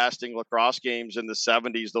broadcasting lacrosse games in the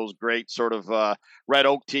 70s, those great sort of Red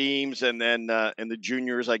Oak teams, and then in the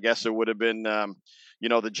juniors, I guess it would have been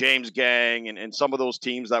the James Gang and some of those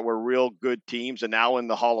teams that were real good teams and now in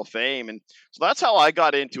the Hall of Fame. And so that's how I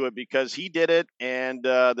got into it, because he did it. And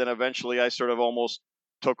then eventually I sort of almost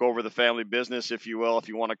took over the family business, if you will, if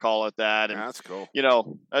you want to call it that. And that's cool.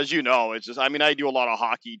 As you know, it's just, I mean, I do a lot of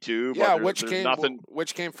hockey too. Yeah. But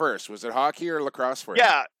which came first? Was it hockey or lacrosse for you?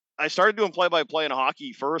 Yeah. I started doing play-by-play in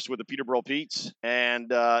hockey first with the Peterborough Petes,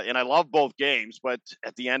 and I love both games. But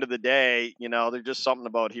at the end of the day, there's just something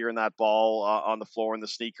about hearing that ball on the floor in the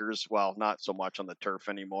sneakers. Well, not so much on the turf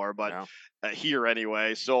anymore, but here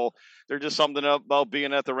anyway. So there's just something about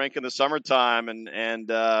being at the rink in the summertime, and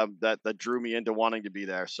that drew me into wanting to be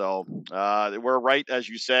there. So we're right, as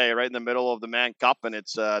you say, right in the middle of the Mann Cup, and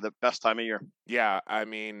it's the best time of year. Yeah, I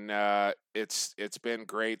mean, it's been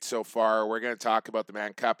great so far. We're going to talk about the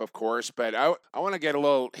Mann Cup, of course, but I want to get a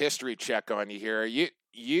little history check on you here.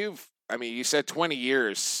 You said 20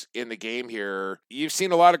 years in the game here. You've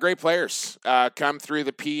seen a lot of great players come through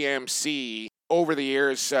the PMC over the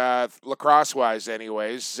years, lacrosse-wise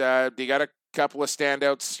anyways. Do you got a couple of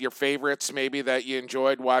standouts, your favorites maybe that you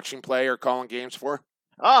enjoyed watching play or calling games for?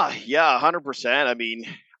 Yeah, 100%. I mean,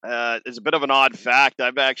 it's a bit of an odd fact.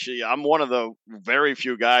 I'm one of the very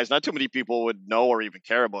few guys, not too many people would know or even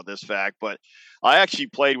care about this fact, but I actually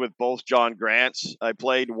played with both John Grants. I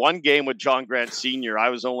played one game with John Grant Sr. I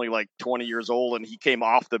was only like 20 years old, and he came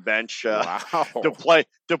off the bench Wow. to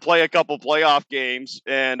play a couple playoff games,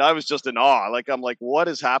 and I was just in awe. Like, I'm like, what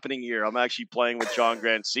is happening here? I'm actually playing with John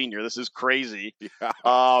Grant Sr. This is crazy.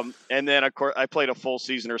 Yeah. And then of course I played a full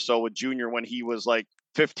season or so with Junior when he was like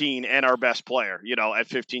 15 and our best player, at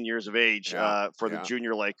 15 years of age for the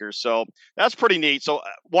Junior Lakers. So that's pretty neat. So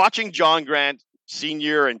watching John Grant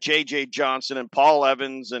Senior and JJ Johnson and Paul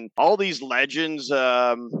Evans and all these legends,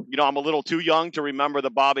 I'm a little too young to remember the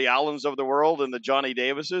Bobby Allens of the world and the Johnny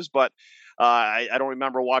Davises, but I don't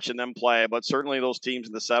remember watching them play, but certainly those teams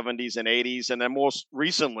in the 70s and 80s. And then most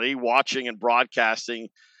recently watching and broadcasting,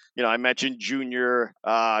 I mentioned Junior,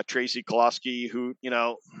 Tracy Kolosky, who,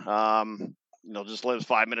 just lives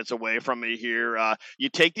 5 minutes away from me here. You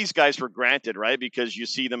take these guys for granted, right? Because you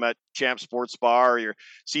see them at Champ Sports Bar, or you're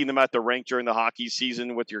seeing them at the rink during the hockey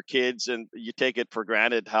season with your kids, and you take it for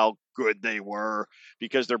granted how good they were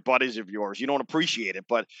because they're buddies of yours. You don't appreciate it,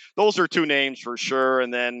 but those are two names for sure.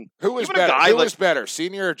 And then Who was even a better? guy Who like- was better,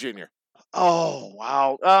 Senior or Junior? Oh,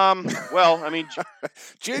 wow. Well, I mean,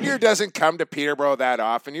 Junior doesn't come to Peterborough that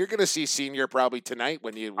often. You're going to see Senior probably tonight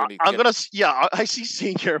when he. I see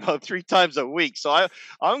Senior about 3 times a week. So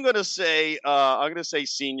I'm gonna say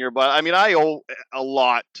Senior, but I mean I owe a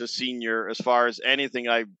lot to Senior as far as anything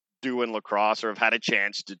I do in lacrosse or have had a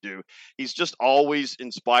chance to do. He's just always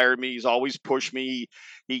inspired me. He's always pushed me.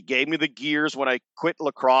 He gave me the gears when I quit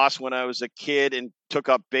lacrosse when I was a kid and took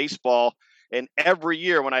up baseball. And every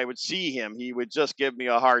year when I would see him, he would just give me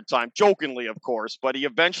a hard time, jokingly, of course. But he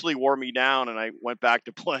eventually wore me down, and I went back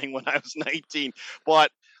to playing when I was 19.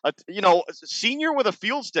 But, Senior with a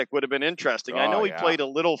field stick would have been interesting. I know he played a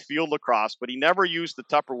little field lacrosse, but he never used the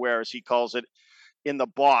Tupperware, as he calls it, in the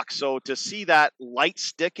box. So to see that light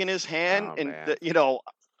stick in his hand,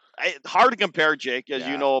 hard to compare, Jake, as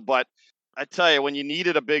you know. But I tell you, when you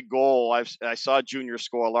needed a big goal, I saw Junior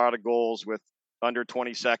score a lot of goals with under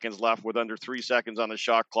 20 seconds left, with under 3 seconds on the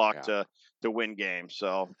shot clock to win games.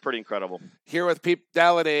 So pretty incredible. Here with Pete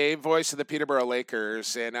Dalliday, voice of the Peterborough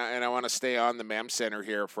Lakers, and I want to stay on the Mem Center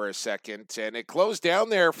here for a second. And it closed down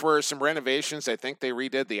there for some renovations. I think they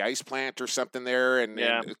redid the ice plant or something there, and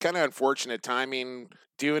kind of unfortunate timing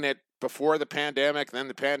doing it before the pandemic. Then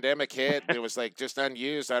the pandemic hit, and it was like just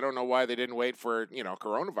unused. I don't know why they didn't wait for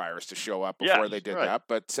coronavirus to show up before they did that,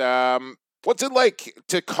 but. What's it like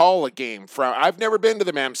to call a game from? I've never been to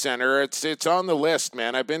the Mem Center. It's on the list,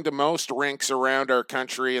 man. I've been to most rinks around our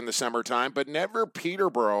country in the summertime, but never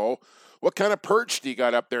Peterborough. What kind of perch do you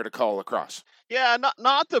got up there to call lacrosse? Yeah,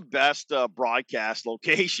 not the best broadcast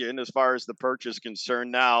location as far as the perch is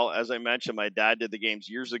concerned. Now, as I mentioned, my dad did the games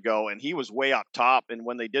years ago, and he was way up top. And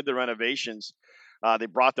when they did the renovations, they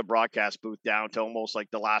brought the broadcast booth down to almost like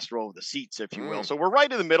the last row of the seats, if you will. So we're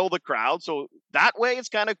right in the middle of the crowd. So that way it's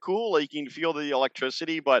kind of cool. Like you can feel the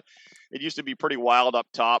electricity, but it used to be pretty wild up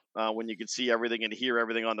top when you could see everything and hear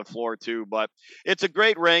everything on the floor too. But it's a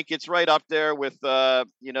great rink. It's right up there with,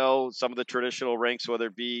 some of the traditional rinks, whether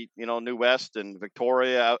it be, New West and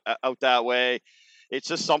Victoria out that way. It's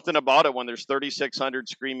just something about it when there's 3,600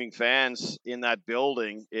 screaming fans in that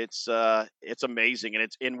building. It's amazing.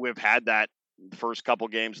 And we've had that first couple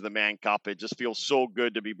games of the Mann Cup. It just feels so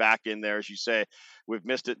good to be back in there. As you say, we've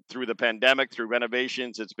missed it through the pandemic, through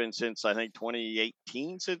renovations. It's been since, I think,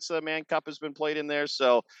 2018 since the Mann Cup has been played in there.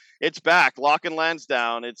 So it's back. Lock and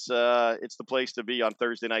Lansdowne. It's the place to be on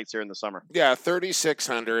Thursday nights here in the summer. Yeah,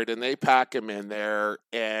 3,600, and they pack them in there,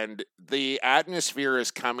 and the atmosphere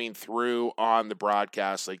is coming through on the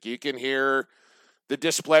broadcast. Like you can hear the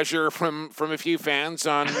displeasure from a few fans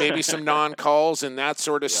on maybe some non-calls and that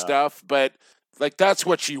sort of stuff. But like, that's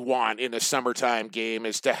what you want in a summertime game,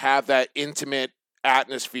 is to have that intimate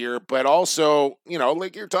atmosphere, but also,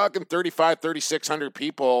 like you're talking 3,600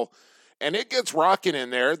 people, and it gets rocking in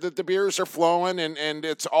there. The beers are flowing, and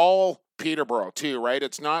it's all Peterborough too, right?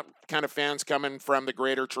 It's not kind of fans coming from the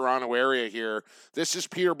greater Toronto area here. This is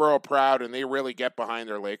Peterborough proud, and they really get behind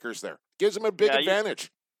their Lakers there. Gives them a big advantage.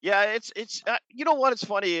 Yeah, it's you know what? It's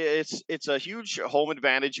funny. It's a huge home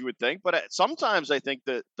advantage, you would think, but sometimes I think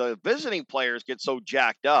that the visiting players get so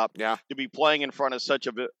jacked up to be playing in front of such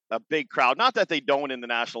a big crowd. Not that they don't in the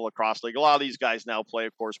National Lacrosse League. A lot of these guys now play,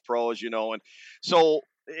 of course, pro, as you know, and so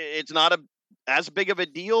it's not as big of a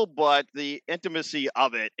deal, but the intimacy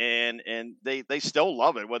of it, and they still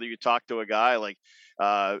love it. Whether you talk to a guy like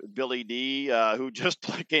Billy D, who just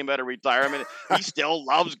came out of retirement, he still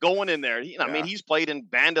loves going in there. I mean, he's played in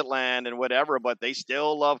Banditland and whatever, but they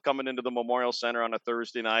still love coming into the Memorial Center on a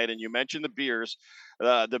Thursday night. And you mentioned the beers.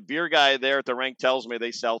 The beer guy there at the rink tells me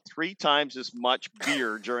they sell 3 times as much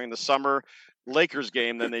beer during the summer Lakers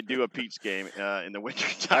game than they do a Pete's game in the winter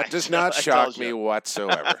time. That does not shock me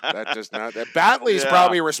whatsoever. That does not. Batley's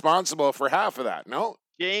probably responsible for half of that. No.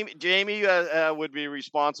 Jamie would be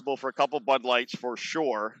responsible for a couple Bud Lights for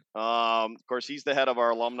sure. Of course, he's the head of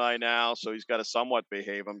our alumni now, so he's got to somewhat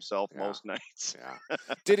behave himself most nights.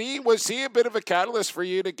 Yeah. Was he a bit of a catalyst for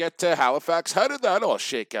you to get to Halifax? How did that all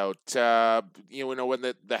shake out? When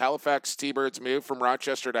the Halifax T-Birds moved from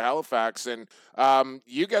Rochester to Halifax, and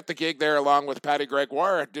you got the gig there along with Patty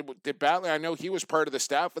Gregoire. Did Batley? I know he was part of the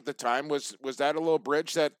staff at the time. Was that a little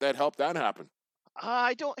bridge that helped that happen?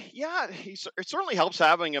 I don't. Yeah, it certainly helps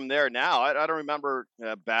having him there now. I don't remember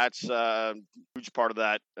Bat's huge part of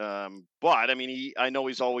that, but I mean, I know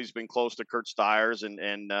he's always been close to Kurt Stiers,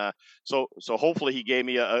 and so hopefully he gave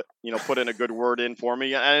me put in a good word in for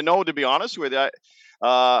me. And I know, to be honest with you,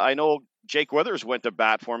 I know Jake Withers went to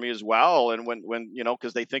bat for me as well, and when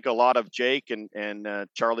because they think a lot of Jake and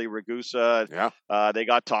Charlie Ragusa. They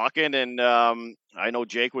got talking, and I know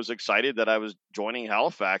Jake was excited that I was joining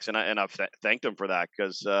Halifax, and I've thanked him for that,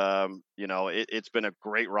 because it's been a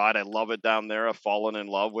great ride. I love it down there. I've fallen in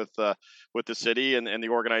love with the city and the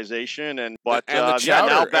organization, and the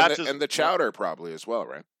chowder, now and the chowder probably as well,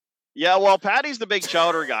 right? Yeah, well, Patty's the big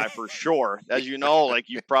chowder guy for sure. As you know, like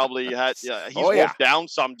you probably had, he's wolfed down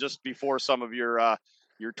some just before some of your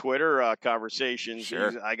Twitter conversations.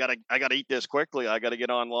 Sure. I gotta eat this quickly. I gotta get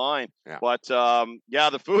online. Yeah. But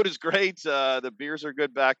the food is great. The beers are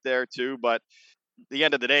good back there too. But at the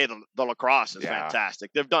end of the day, the lacrosse is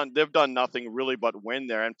fantastic. They've done nothing really but win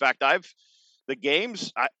there. In fact, the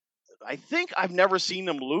games. I think I've never seen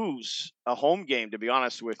them lose a home game, to be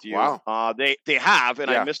honest with you. Wow. They have, and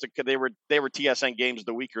I missed it because they were TSN games of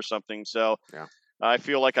the week or something. So I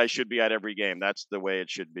feel like I should be at every game. That's the way it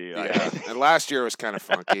should be. Yeah. And last year was kind of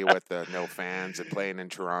funky with the no fans and playing in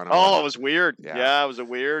Toronto. Oh, it was weird. Yeah, it was a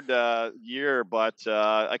weird year, but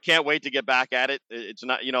I can't wait to get back at it. It's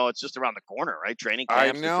not, it's just around the corner, right? Training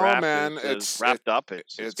camps. I know, man. It's wrapped up.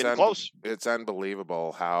 It's getting close. It's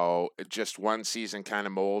unbelievable how just one season kind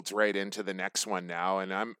of molds right into the next one now,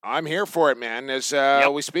 and I'm here for it, man. As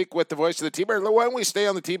we speak with the voice of the T-Bird, why don't we stay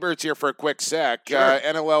on the T-Birds here for a quick sec? Sure.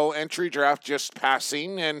 NLL entry draft just passing.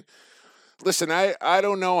 And listen, I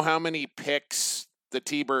don't know how many picks the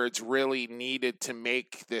T-Birds really needed to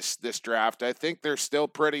make this draft. I think they're still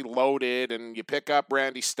pretty loaded, and you pick up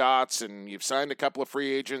Randy Stotts, and you've signed a couple of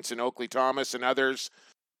free agents in Oakley Thomas and others.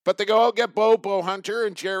 But they go out get Bo Hunter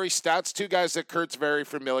and Jerry Stotts, 2 guys that Kurt's very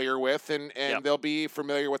familiar with, and they'll be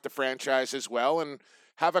familiar with the franchise as well, and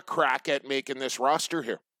have a crack at making this roster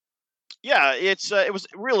here. Yeah, it was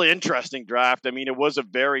a really interesting draft. I mean, it was a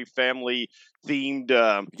very family themed.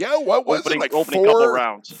 What was opening, it like? Opening couple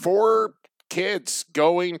rounds. 4 kids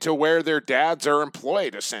going to where their dads are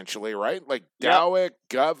employed, essentially, right? Like Dowick,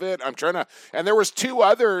 Govett. And there was 2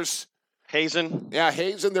 others. Hazen. Yeah,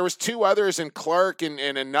 Hazen. There was 2 others in Clark and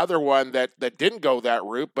another one that didn't go that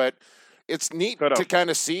route. But it's neat to kind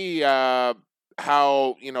of see how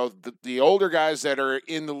the older guys that are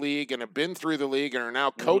in the league and have been through the league and are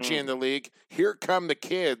now coaching in the league. Here come the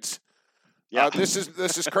kids. Yeah, this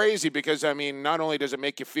is crazy because I mean, not only does it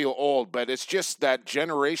make you feel old, but it's just that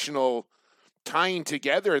generational tying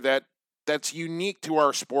together that's unique to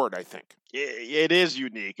our sport. I think it is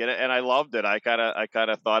unique, and I loved it. I kind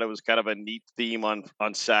of thought it was kind of a neat theme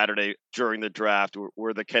on Saturday during the draft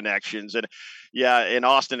were the connections, and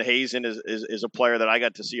Austin Hazen is a player that I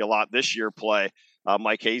got to see a lot this year play.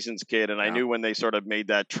 Mike Hazen's kid, and I knew when they sort of made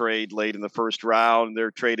that trade late in the first round,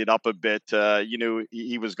 they're traded up a bit. You knew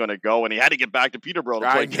he was going to go, and he had to get back to Peterborough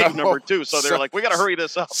to play game number 2. So they're like, we got to hurry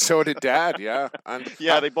this up. So did Dad, yeah.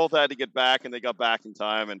 They both had to get back, and they got back in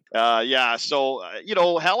time. And so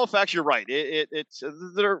Halifax, you're right. It's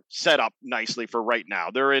they're set up nicely for right now.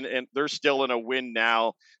 They're still in a win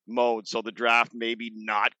now mode. So the draft maybe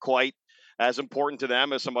not quite as important to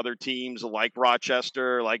them as some other teams like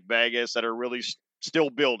Rochester, like Vegas, that are really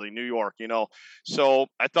still building. New York, So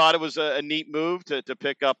I thought it was a neat move to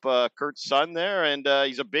pick up Kurt's son there, and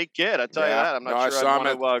he's a big kid. I tell you that. I'm not sure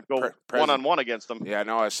I'd want to go one-on-one against him. Yeah,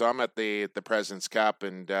 no, I saw him at the President's Cup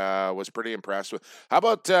and was pretty impressed with. How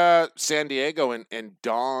about San Diego and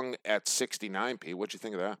Dong at 69, P? What'd you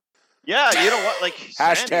think of that? Yeah, you know what? Like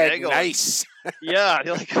San Hashtag Diego, nice. yeah,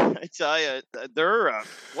 like I tell you, they're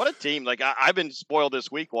what a team. Like I've been spoiled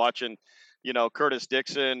this week watching, Curtis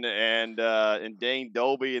Dixon and Dane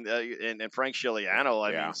Dobie and Frank Chiliano.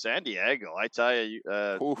 I Yeah. mean, San Diego. I tell you,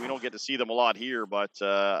 Oof. we don't get to see them a lot here, but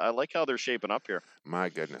I like how they're shaping up here. My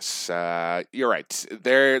goodness, you're right.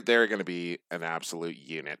 They're going to be an absolute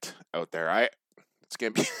unit out there. It's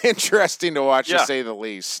going to be interesting to watch, to Yeah. say the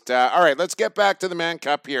least. All right, let's get back to the Mann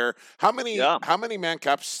Cup here. How many Yeah. Mann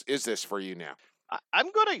Cups is this for you now? I'm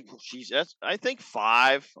gonna. I think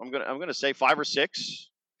 5. I'm gonna say 5 or 6.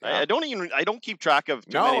 Yeah. I don't keep track of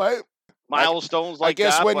too many No, milestones I like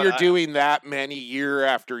guess that. when but you're doing that many year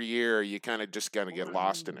after year, you kind of just gonna get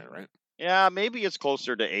lost in it, right? Yeah, maybe it's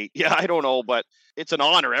closer to 8. Yeah, I don't know, but it's an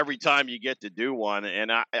honor every time you get to do one.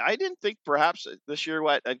 And I didn't think perhaps this year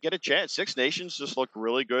I'd get a chance. Six Nations just looked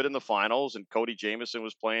really good in the finals, and Cody Jamieson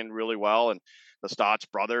was playing really well, and the Stotts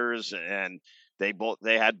brothers, and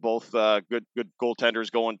they had both good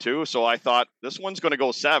goaltenders going too. So I thought this one's going to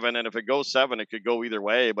go 7, and if it goes 7, it could go either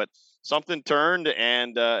way. But something turned,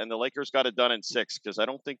 and the Lakers got it done in 6, because I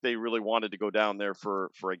don't think they really wanted to go down there for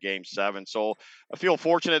a game 7. So I feel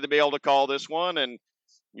fortunate to be able to call this one. And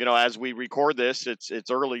as we record this, it's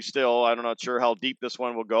early still. I'm not sure how deep this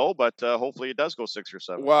one will go, but hopefully it does go 6 or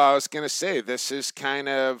 7. Well, I was going to say, this is kind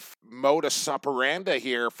of modus operandi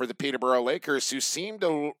here for the Peterborough Lakers, who seem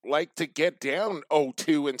to like to get down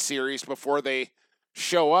 0-2 in series before they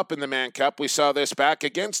show up in the Mann Cup. We saw this back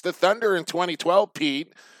against the Thunder in 2012,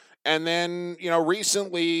 Pete. And then,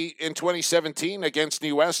 recently in 2017 against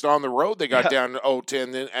New West on the road, they got down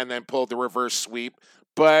 0-10 and then pulled the reverse sweep.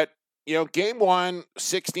 But, game 1,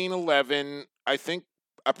 16-11, I think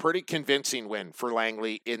a pretty convincing win for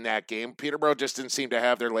Langley in that game. Peterborough just didn't seem to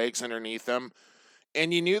have their legs underneath them.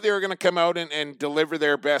 And you knew they were going to come out and deliver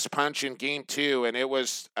their best punch in game 2, and it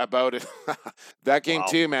was about it. That game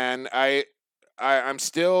 2, man, I'm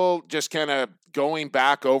still just kind of going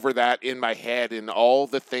back over that in my head and all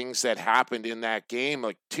the things that happened in that game,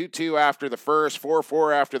 like 2-2 after the first,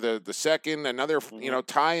 4-4 after the second, another,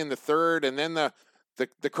 tie in the third, and then the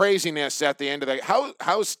craziness at the end of that.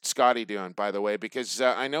 How's Scotty doing, by the way? Because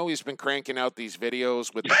I know he's been cranking out these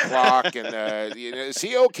videos with the clock, and is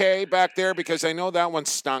he okay back there? Because I know that one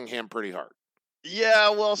stung him pretty hard. Yeah,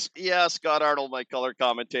 well, Scott Arnold, my color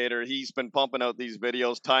commentator, he's been pumping out these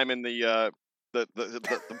videos, timing the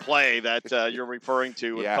play that you're referring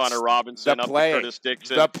to with Connor Robinson up to Curtis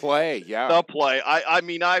Dixon. The play, yeah. The play. I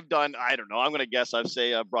mean, I've done, I don't know, I'm going to guess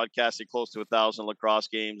I've broadcasted close to 1,000 lacrosse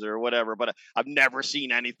games or whatever, but I've never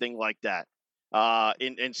seen anything like that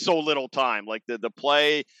in so little time. Like the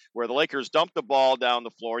play where the Lakers dumped the ball down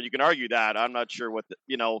the floor. You can argue that. I'm not sure what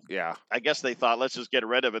I guess they thought, let's just get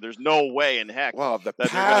rid of it. There's no way in heck. Well, the that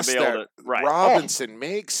pass they're gonna be able that Robinson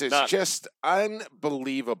makes is just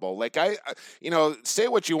unbelievable. Like say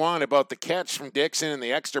what you want about the catch from Dixon and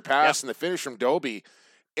the extra pass and the finish from Dobie.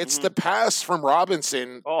 It's the pass from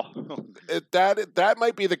Robinson. Oh, that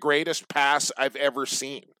might be the greatest pass I've ever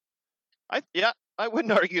seen. I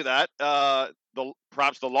wouldn't argue that.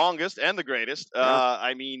 Perhaps the longest and the greatest.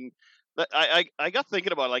 I mean, I got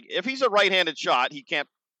thinking about it, like if he's a right-handed shot, he can't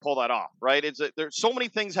pull that off, right? There's so many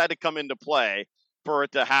things had to come into play for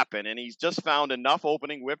it to happen, and he's just found enough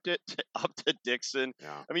opening, whipped it up to Dixon.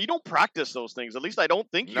 Yeah. I mean, you don't practice those things. At least I don't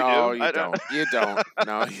think you do. No, you don't. You don't.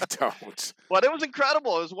 No, you don't. But it was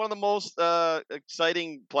incredible. It was one of the most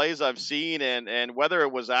exciting plays I've seen, and whether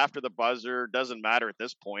it was after the buzzer doesn't matter at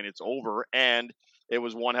this point. It's over, and it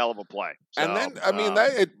was one hell of a play. So, and then, I mean,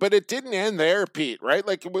 but it didn't end there, Pete, right?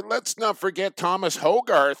 Like, let's not forget Thomas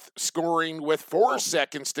Hogarth scoring with 4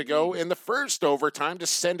 seconds to go in the first overtime to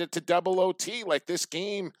send it to double OT. Like, this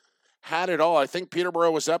game had it all. I think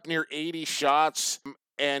Peterborough was up near 80 shots.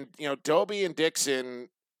 And, Dobie and Dixon,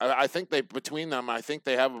 I think between them, I think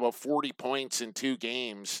they have about 40 points in 2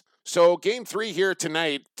 games. So game 3 here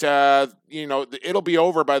tonight, it'll be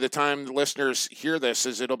over by the time the listeners hear this,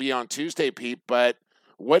 as it'll be on Tuesday, Pete. But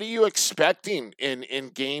what are you expecting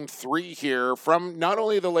in game 3 here from not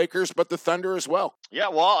only the Lakers, but the Thunder as well? Yeah,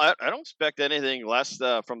 well, I don't expect anything less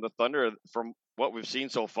from the Thunder from what we've seen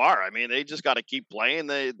so far. I mean, they just got to keep playing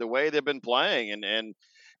the way they've been playing.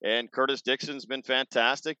 And Curtis Dixon's been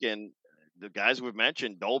fantastic. And the guys we've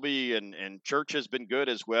mentioned, Dobie and Church has been good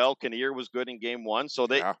as well. Kinnear was good in game 1. So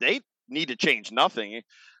they need to change nothing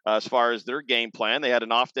as far as their game plan. They had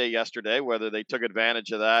an off day yesterday, whether they took advantage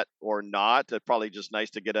of that or not. It's probably just nice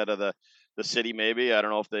to get out of the city, maybe. I don't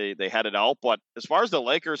know if they had it out. But as far as the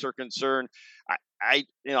Lakers are concerned, I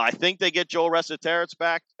think they get Joe Resetarits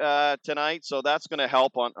back tonight. So that's going to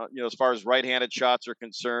help on, as far as right-handed shots are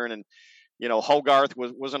concerned. And, Hogarth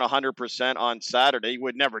wasn't 100% on Saturday. You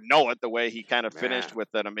would never know it the way he kind of finished Man. with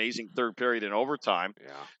an amazing third period in overtime.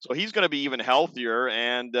 Yeah. So he's going to be even healthier.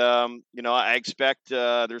 And, I expect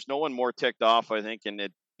there's no one more ticked off, I think, and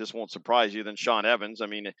this won't surprise you, than Sean Evans. I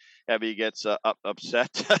mean, Evie gets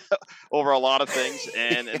upset over a lot of things,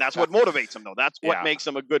 and that's what motivates him, though. That's what Yeah. makes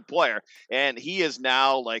him a good player. And he is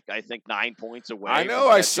now, like, I think 9 points away. I know.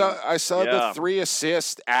 from I saw catching- the Yeah. 3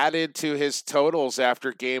 assists added to his totals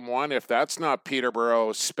after game 1. If that's not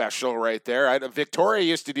Peterborough special right there. Victoria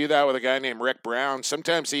used to do that with a guy named Rick Brown.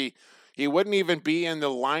 Sometimes he wouldn't even be in the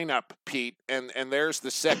lineup, Pete, and there's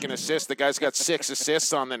the second assist. The guy's got 6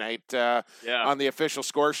 assists on the night on the official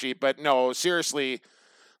score sheet. But no, seriously,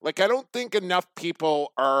 like, I don't think enough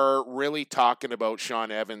people are really talking about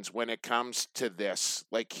Sean Evans when it comes to this.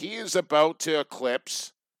 Like, he is about to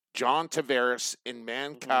eclipse John Tavares in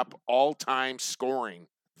Man Cup all-time scoring.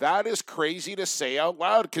 That is crazy to say out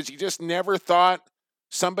loud because you just never thought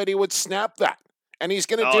somebody would snap that. And he's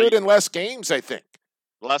going to do it in less games, I think.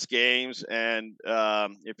 Less games, and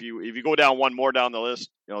if you go down one more down the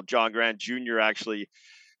list, John Grant Jr. actually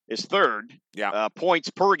is third.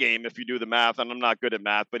 Points per game if you do the math, and I'm not good at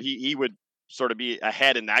math, but he would sort of be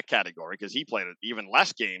ahead in that category because he played even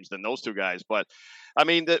less games than those two guys. But I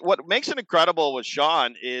mean, what makes it incredible with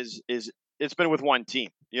Sean is it's been with one team.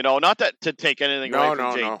 Not that to take anything away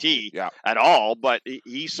from JT at all, but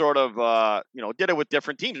he sort of, did it with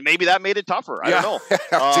different teams. Maybe that made it tougher. I don't know.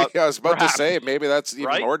 I was about perhaps. to say, maybe that's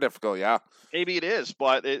even more difficult. Yeah. Maybe it is,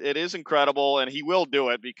 but it is incredible, and he will do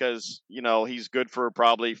it because, he's good for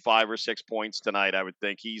probably 5 or 6 points tonight, I would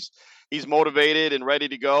think. He's motivated and ready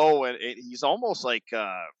to go, and he's almost like,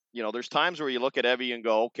 there's times where you look at Evie and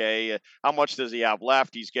go, okay, how much does he have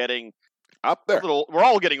left? He's getting up there. We're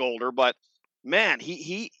all getting older, but man,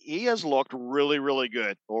 he has looked really, really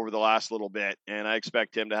good over the last little bit, and I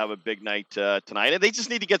expect him to have a big night tonight. And they just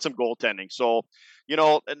need to get some goaltending. So,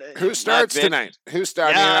 who starts tonight? Who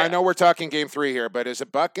starts? I mean, I know we're talking game 3 here, but is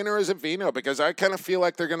it Buchan or is it Vino? Because I kind of feel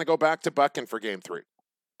like they're going to go back to Buchan for game 3.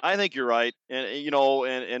 I think you're right. And,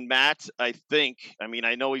 and Matt, I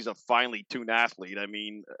know he's a finely tuned athlete. I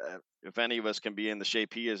mean, if any of us can be in the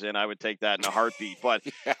shape he is in, I would take that in a heartbeat. But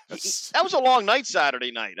that was a long night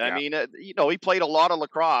Saturday night. I mean, he played a lot of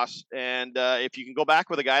lacrosse. And if you can go back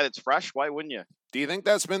with a guy that's fresh, why wouldn't you? Do you think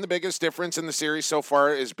that's been the biggest difference in the series so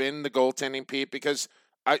far has been the goaltending, Pete? Because,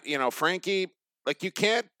 Frankie, like, you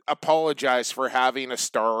can't apologize for having a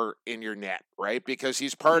star in your net, right? Because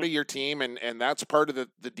he's part of your team, and that's part of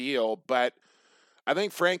the deal. But I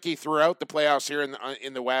think Frankie, throughout the playoffs here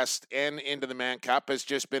in the West and into the Man Cup, has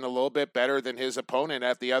just been a little bit better than his opponent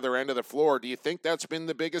at the other end of the floor. Do you think that's been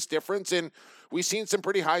the biggest difference? And we've seen some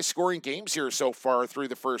pretty high-scoring games here so far through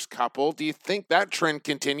the first couple. Do you think that trend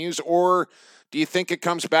continues, or do you think it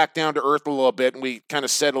comes back down to earth a little bit and we kind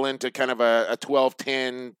of settle into kind of a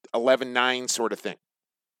 12-10, 11-9 sort of thing?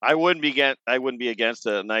 I wouldn't be against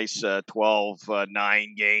a nice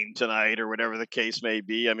 12-9 game tonight or whatever the case may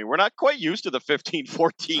be. I mean, we're not quite used to the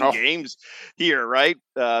 15-14 games here, right?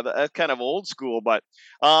 That's kind of old school, but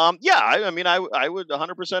I would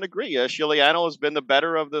 100% agree. Chiliano has been the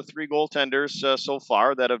better of the 3 goaltenders so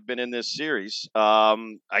far that have been in this series.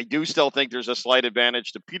 I do still think there's a slight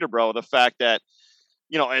advantage to Peterborough, the fact that,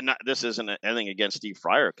 and this isn't anything against Steve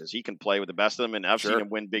Fryer because he can play with the best of them, and I've seen him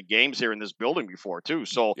win big games here in this building before too.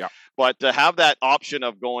 So, but to have that option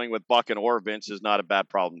of going with Buchan or Vince is not a bad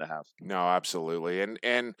problem to have. No, absolutely.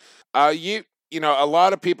 And a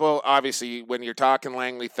lot of people, obviously, when you're talking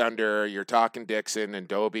Langley Thunder, you're talking Dixon and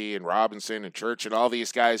Doby and Robinson and Church and all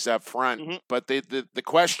these guys up front. Mm-hmm. But the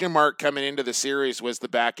question mark coming into the series was the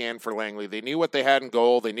back end for Langley. They knew what they had in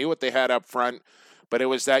goal. They knew what they had up front. But it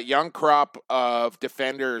was that young crop of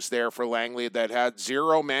defenders there for Langley that had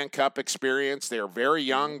 0 Man Cup experience. They're very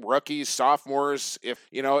young, rookies, sophomores.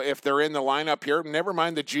 If they're in the lineup here, never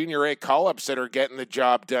mind the junior A call-ups that are getting the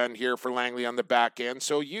job done here for Langley on the back end.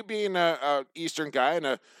 So you being a Eastern guy and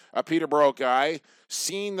a Peterborough guy,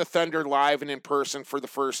 seeing the Thunder live and in person for the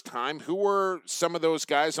first time, who were some of those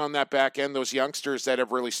guys on that back end, those youngsters that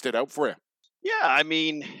have really stood out for you? Yeah, I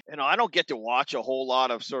mean, I don't get to watch a whole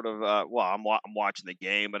lot of sort of, I'm watching the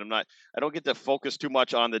game, but I don't get to focus too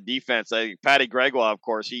much on the defense. Patty Gregoire, of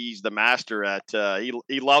course, he's the master at,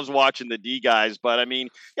 he loves watching the D guys, but I mean,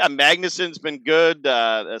 Magnuson's been good.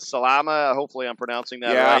 Salama, hopefully I'm pronouncing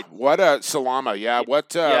that right. What a Salama.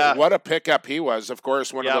 What a pickup he was. Of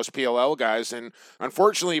course, one of those PLL guys. And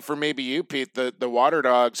unfortunately for maybe you, Pete, the Water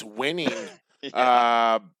Dogs winning,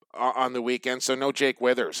 on the weekend. So no Jake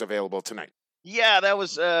Withers available tonight. Yeah, that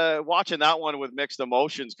was watching that one with mixed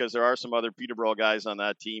emotions because there are some other Peterborough guys on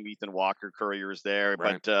that team. Ethan Walker, Courier's there,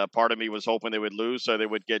 Right. but part of me was hoping they would lose so they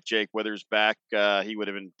would get Jake Withers back. He would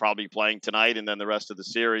have been probably playing tonight and then the rest of the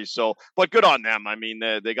series. So, but good on them. I mean,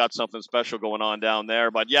 they got something special going on down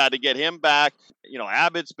there. But yeah, to get him back,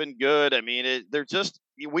 Abbott's been good. I mean, they're just.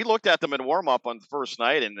 We looked at them in warm up on the first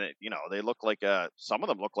night, and they look like some of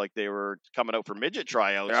them look like they were coming out for midget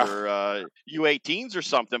tryouts or U18s or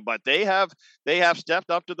something. But they have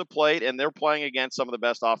stepped up to the plate, and they're playing against some of the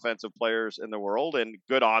best offensive players in the world, and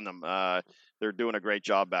good on them. They're doing a great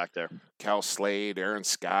job back there. Cal Slade, Aaron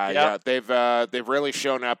Sky. Yep. Yeah, they've really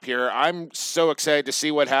shown up here. I'm so excited to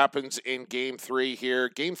see what happens in Game 3 here.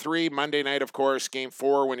 Game 3, Monday night, of course. Game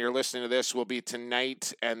 4, when you're listening to this, will be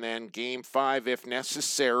tonight. And then Game 5, if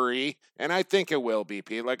necessary. And I think it will be,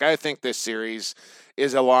 Pete. I think this series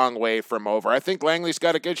is a long way from over. I think Langley's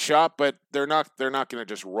got a good shot, but they're not going to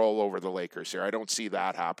just roll over the Lakers here. I don't see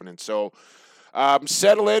that happening. So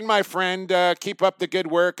settle in, my friend. Keep up the good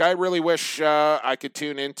work. I really wish I could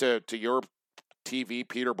tune into your TV,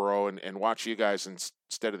 Peterborough, and watch you guys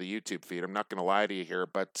instead of the YouTube feed. I'm not going to lie to you here.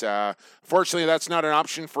 But fortunately, that's not an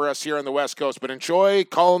option for us here on the West Coast. But enjoy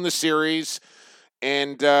calling the series.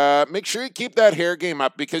 And make sure you keep that hair game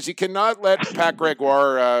up because you cannot let Pat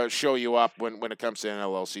Gregoire show you up when it comes to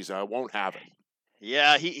NLL season. I won't have it.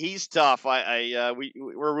 Yeah, he's tough.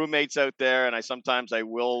 We're roommates out there, and sometimes I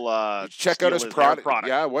will check out his product.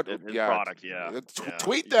 Yeah, his product. Yeah,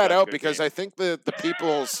 tweet that out because I think the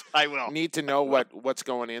people's I will need to know what's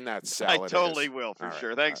going in that salad. I totally will for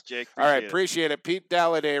sure. Thanks, Jake. All right, appreciate it. Pete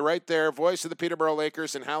Dalladay, right there, voice of the Peterborough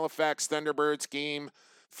Lakers and Halifax Thunderbirds. Game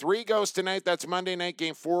 3 goes tonight. That's Monday night.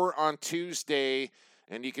 Game 4 on Tuesday.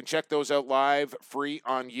 And you can check those out live, free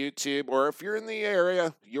on YouTube. Or if you're in the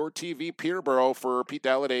area, your TV Peterborough for Pete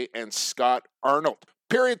Dalladay and Scott Arnold.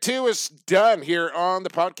 Period 2 is done here on the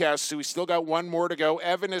podcast, so we still got one more to go.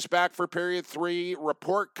 Evan is back for Period 3.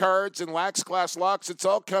 Report cards and Lax Class Locks. It's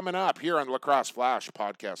all coming up here on the Lacrosse Flash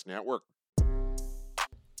Podcast Network.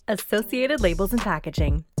 Associated Labels and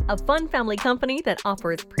Packaging, a fun family company that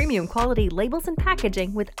offers premium quality labels and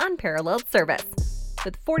packaging with unparalleled service.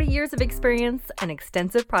 With 40 years of experience, an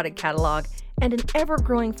extensive product catalog, and an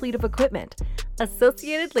ever-growing fleet of equipment,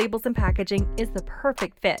 Associated Labels and Packaging is the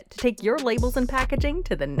perfect fit to take your labels and packaging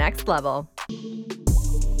to the next level.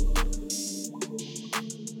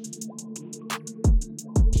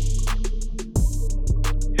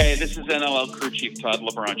 Hey, this is NLL Crew Chief Todd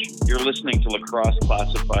LeBranche. You're listening to Lacrosse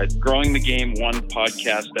Classified, growing the game one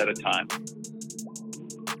podcast at a time.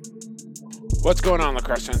 What's going on,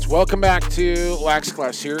 lacrosse fans? Welcome back to Lax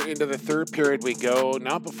Class. Here into the third period we go.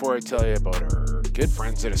 Not before I tell you about our good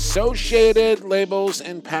friends at Associated Labels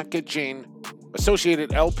and Packaging.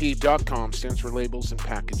 AssociatedLP.com stands for Labels and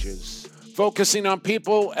Packages. Focusing on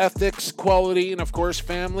people, ethics, quality, and of course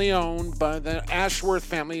family owned by the Ashworth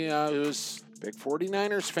family, who's a big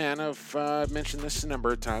 49ers fan. I've mentioned this a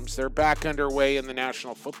number of times. They're back underway in the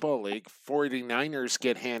National Football League. 49ers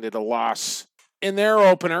get handed a loss in their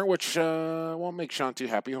opener, which won't make Sean too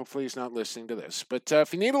happy. Hopefully he's not listening to this. But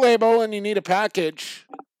if you need a label and you need a package,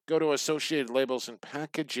 go to Associated Labels and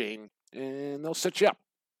Packaging, and they'll set you up.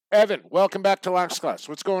 Evan, welcome back to Lax Class.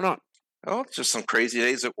 What's going on? Oh, just some crazy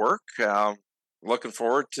days at work. Looking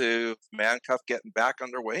forward to Mancuff getting back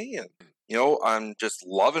underway. And, I'm just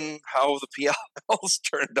loving how the PLL's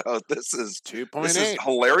turned out. This is 2.8.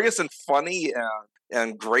 Hilarious and funny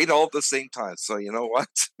and great all at the same time. So you know what?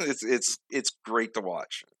 It's great to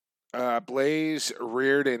watch. Blaze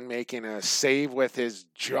Reardon making a save with his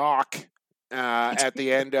jock at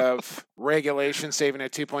the end of regulation, saving a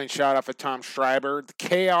 2-point shot off of Tom Schreiber. The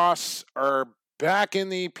Chaos are back in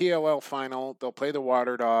the PLL final. They'll play the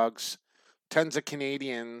Water Dogs. Tons of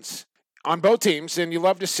Canadians on both teams, and you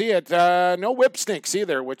love to see it. No whip snakes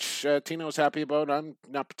either, which Tino's happy about. I'm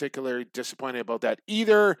not particularly disappointed about that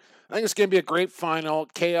either. I think it's going to be a great final.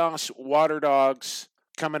 Chaos, Water Dogs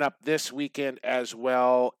coming up this weekend as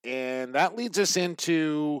well. And that leads us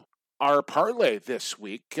into our parlay this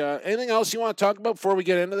week. Anything else you want to talk about before we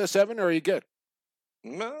get into this, Evan, or are you good?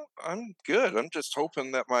 No, I'm good. I'm just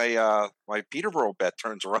hoping that my Peterborough bet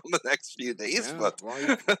turns around the next few days. Yeah, but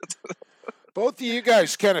both of you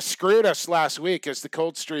guys kind of screwed us last week as the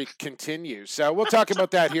cold streak continues. So we'll talk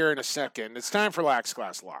about that here in a second. It's time for Lax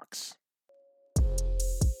Class Locks.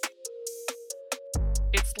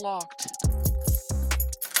 It's locked.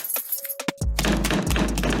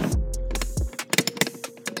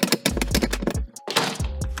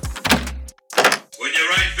 When you're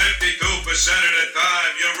right 52% of the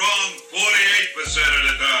time, you're wrong 48% of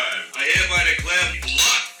the time. I hereby declare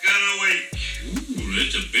lock of the week. Ooh,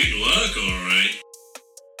 that's a big lock, all right.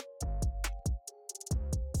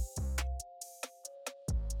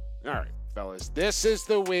 All right, fellas. This is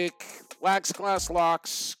the week. Lax Class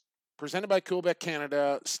Locks, presented by Coolbet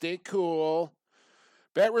Canada. Stay cool.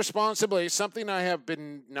 Bet responsibly. Something I have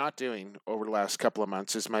been not doing over the last couple of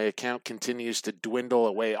months is my account continues to dwindle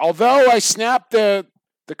away. Although I snapped the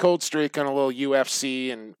cold streak on a little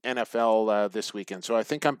UFC and NFL this weekend. So I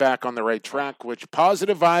think I'm back on the right track, which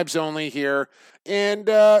positive vibes only here. And,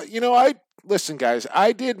 listen, guys,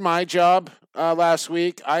 I did my job last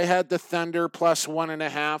week. I had the Thunder plus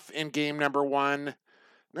 1.5 in game number 1.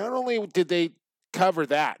 Not only did they cover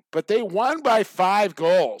that, but they won by 5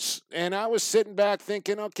 goals. And I was sitting back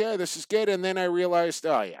thinking, okay, this is good. And then I realized,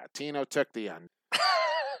 oh, yeah, Tino took the under.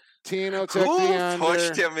 Tino took the under.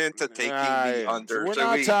 Pushed him into taking the under. We're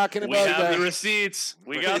not talking about that. We have the receipts.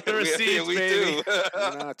 We got the receipts, we baby. do.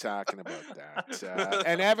 We're not talking about that.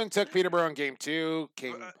 And Evan took Peterborough in game 2.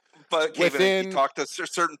 But Kevin, you talk to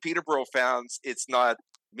certain Peterborough fans, it's not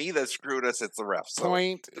me that screwed us, it's the refs. So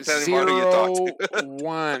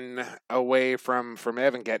 .01 away from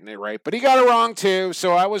Evan getting it right. But he got it wrong too,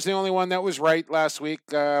 so I was the only one that was right last week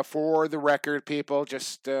for the record, people.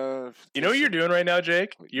 Just you know what you're doing right now,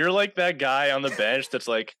 Jake? You're like that guy on the bench that's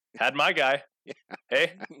like, had my guy.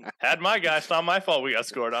 Hey, had my guy. It's not my fault we got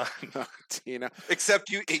scored on. Except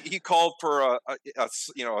he called for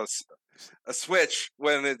a switch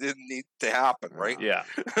when it didn't need to happen, right? Yeah.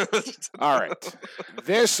 All right.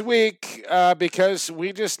 This week, because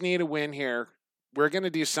we just need a win here, we're going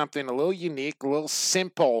to do something a little unique, a little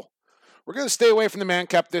simple. We're going to stay away from the Man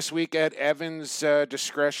Cup this week at Evan's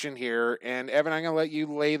discretion here. And Evan, I'm going to let you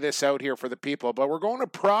lay this out here for the people, but we're going to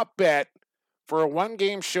prop bet for a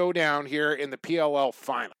 1-game showdown here in the PLL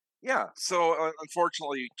final. Yeah, so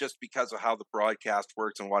unfortunately, just because of how the broadcast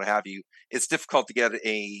works and what have you, it's difficult to get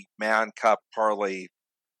a Man Cup parlay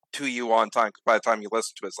to you on time. By the time you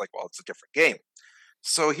listen to it, it's like, well, it's a different game.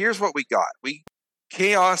 So here's what we got.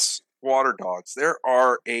 Chaos Water Dogs. There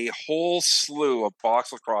are a whole slew of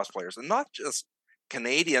box lacrosse players, and not just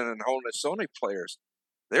Canadian and Haudenosaunee players.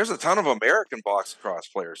 There's a ton of American box lacrosse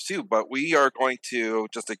players too, but we are going to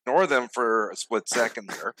just ignore them for a split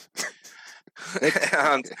second here.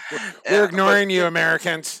 We're ignoring you,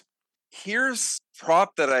 Americans. Here's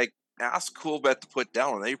prop that I asked Coolbet to put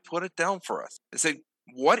down, and they put it down for us. They said,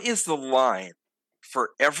 what is the line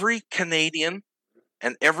for every Canadian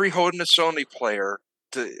and every Haudenosaunee player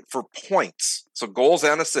for points, so goals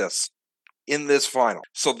and assists, in this final?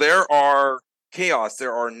 So there are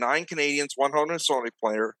 9 Canadians, 1 Haudenosaunee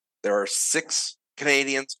player. There are 6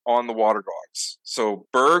 Canadians on the Water Dogs. So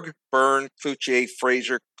Berg, Byrne, Cloutier,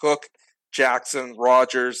 Fraser, Cook, Jackson,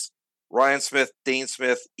 Rogers, Ryan Smith, Dane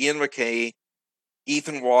Smith, Ian McKay,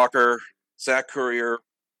 Ethan Walker, Zach Courier,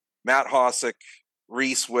 Matt Hossack,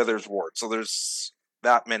 Reese Withersward. So there's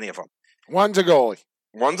that many of them. One's a goalie,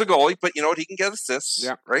 but you know what? He can get assists,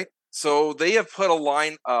 right? So they have put a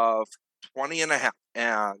line of 20.5,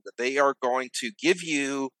 and they are going to give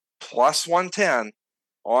you plus 110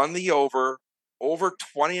 on the over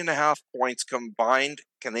 20.5 points combined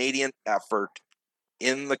Canadian effort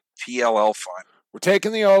in the PLL final. We're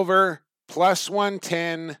taking the over, plus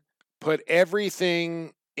 110. Put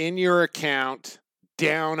everything in your account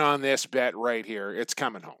down on this bet right here. It's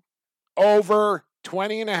coming home. Over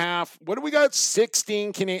 20.5. What do we got?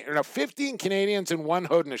 15 Canadians and 1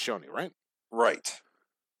 Haudenosaunee, right? Right.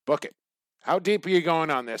 Book it. How deep are you going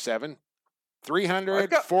on this, Evan?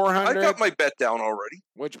 300, 400? I've got my bet down already.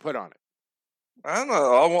 What'd you put on it? I don't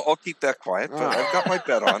know. I'll keep that quiet, but I've got my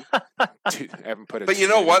bet on. Dude, I haven't put it. But you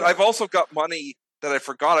know what? I've also got money that I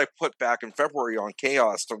forgot I put back in February on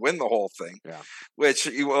Chaos to win the whole thing. Yeah. Which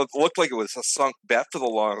it looked like it was a sunk bet for the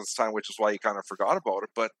longest time, which is why you kind of forgot about it.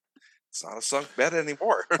 But it's not a sunk bet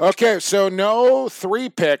anymore. Okay, so no 3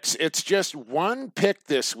 picks. It's just 1 pick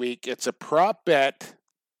this week. It's a prop bet.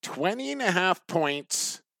 20.5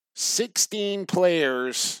 points. 16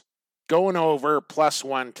 players going over plus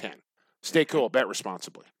 110. Stay cool. Bet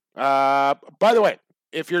responsibly. By the way,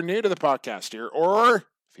 if you're new to the podcast here, or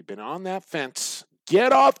if you've been on that fence,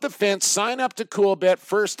 get off the fence. Sign up to Coolbet.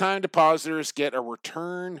 First-time depositors get a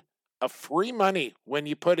return of free money when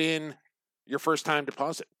you put in your first-time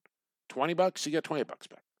deposit. $20, you get $20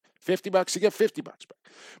 back. $50, you get $50 back.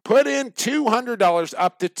 Put in $200,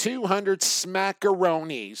 up to 200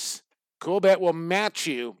 smackaronis. Coolbet will match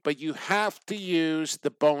you, but you have to use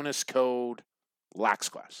the bonus code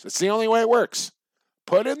LAXClass. It's the only way it works.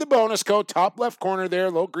 Put in the bonus code, top left corner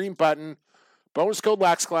there, little green button. Bonus code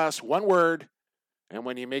LAXClass, 1 word. And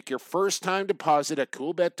when you make your first time deposit at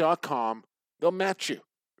coolbet.com, they'll match you.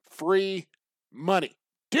 Free money.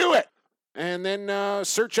 Do it. And then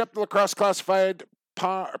search up the Lacrosse Classified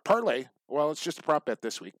parlay Well, it's just a prop bet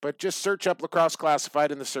this week, but just search up Lacrosse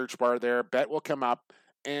Classified in the search bar there. Bet will come up.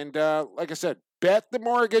 And like I said, bet the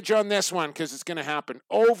mortgage on this one because it's going to happen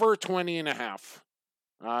over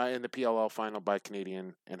 20.5 in the PLL final by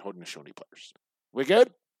Canadian and Haudenosaunee players. We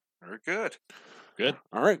good? Very good. Good.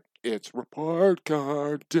 All right. It's report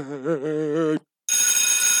card day.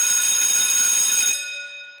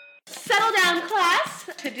 Settle down, class.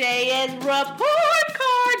 Today is report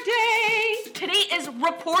card day. Today is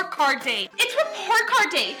report card day. It's report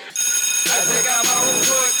card day. I take out my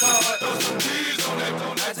report card. Throw some D's on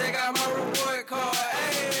that. I take out my report card.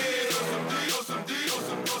 Hey. Throw some D's. Throw some D's.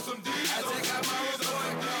 Throw some D's. I take out my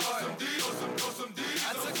report card. Throw some D's.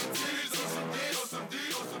 I took a D's. Throw some D's. Throw some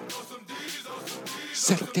D's. Throw some D's.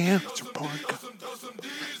 Settle down. It's report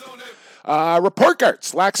card. Report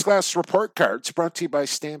cards. Lax Class report cards brought to you by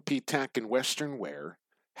Stampede Tack and Western Wear.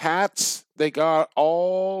 Hats. They got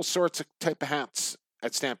all sorts of type of hats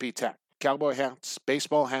at Stampede Tack. Cowboy hats,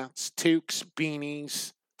 baseball hats, toques,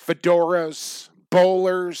 beanies, fedoras,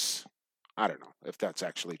 bowlers. I don't know if that's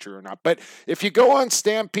actually true or not. But if you go on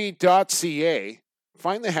stampede.ca,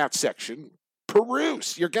 find the hat section,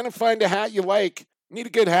 peruse. You're going to find a hat you like. Need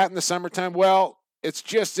a good hat in the summertime? Well, it's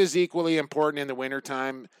just as equally important in the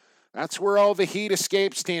wintertime. That's where all the heat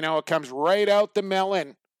escapes, Tino. It comes right out the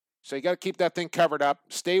melon. So you got to keep that thing covered up.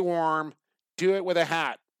 Stay warm. Do it with a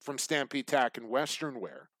hat from Stampede Tack and Western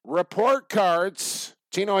Wear. Report cards.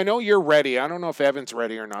 Tino, I know you're ready. I don't know if Evan's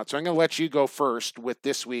ready or not, so I'm going to let you go first with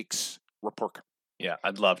this week's report card. Yeah,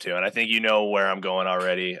 I'd love to. And I think you know where I'm going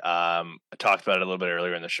already. I talked about it a little bit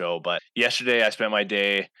earlier in the show, but yesterday I spent my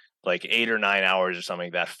day like 8 or 9 hours or something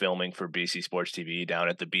like that filming for BC Sports TV down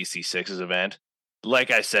at the BC Sixes event.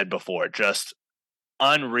 Like I said before, just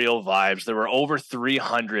unreal vibes. There were over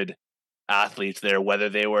 300 athletes there, whether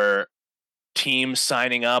they were teams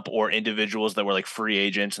signing up or individuals that were like free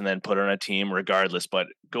agents and then put on a team regardless. But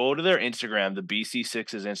go to their Instagram, the BC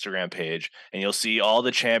Sixes Instagram page, and you'll see all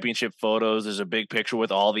the championship photos. There's a big picture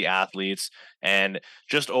with all the athletes. And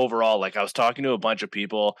just overall, like I was talking to a bunch of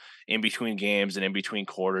people in between games and in between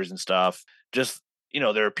quarters and stuff. Just, you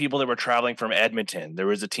know, there were people that were traveling from Edmonton. There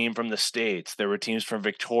was a team from the States. There were teams from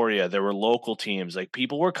Victoria. There were local teams. Like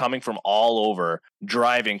people were coming from all over,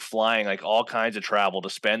 driving, flying, like all kinds of travel to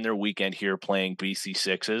spend their weekend here playing BC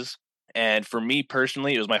Sixes. And for me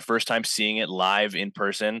personally, it was my first time seeing it live in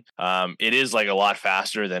person. It is like a lot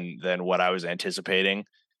faster than what I was anticipating.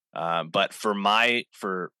 But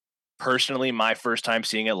personally, my first time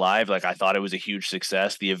seeing it live, like I thought it was a huge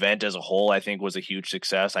success. The event as a whole, I think, was a huge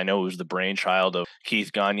success. I know it was the brainchild of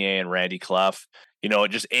Keith Gagne and Randy Clough. You know,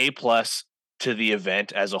 just A+ to the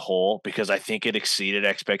event as a whole, because I think it exceeded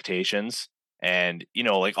expectations. And, you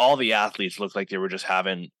know, like all the athletes looked like they were just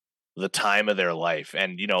having the time of their life.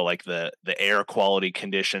 And, you know, like the air quality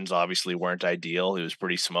conditions obviously weren't ideal. It was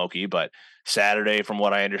pretty smoky, but Saturday, from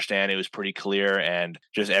what I understand, it was pretty clear and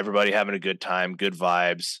just everybody having a good time, good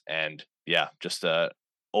vibes. And yeah, just a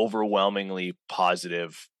overwhelmingly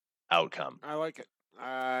positive outcome. I like it.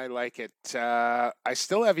 I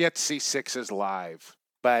still have yet to see Sixes live,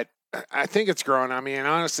 but I think it's growing. I mean,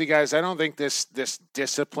 honestly, guys, I don't think this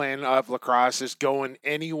discipline of lacrosse is going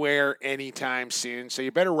anywhere anytime soon. So you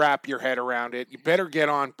better wrap your head around it. You better get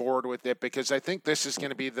on board with it, because I think this is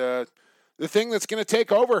going to be the thing that's going to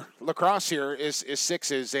take over lacrosse here is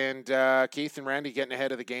Sixes, and Keith and Randy getting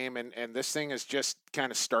ahead of the game. And this thing is just kind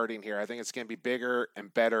of starting here. I think it's going to be bigger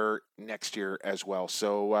and better next year as well.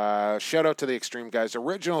 So shout out to the Extreme guys,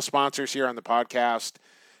 original sponsors here on the podcast.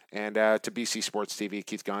 And to BC Sports TV,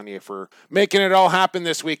 Keith Gagne, for making it all happen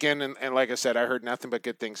this weekend. And like I said, I heard nothing but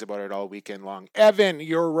good things about it all weekend long. Evan,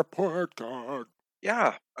 your report card.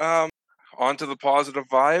 Yeah. On to the positive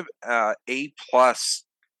vibe. A+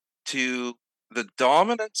 to the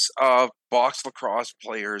dominance of box lacrosse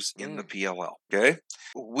players in the PLL. Okay.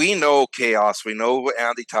 We know chaos. We know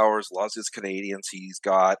Andy Towers loves his Canadians. He's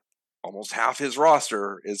got almost half his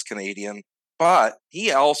roster is Canadian. But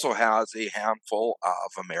he also has a handful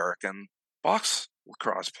of American box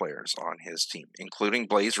lacrosse players on his team, including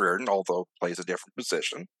Blaze Reardon, although plays a different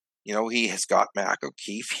position. You know, he has got Mac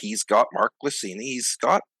O'Keefe. He's got Mark Glissini. He's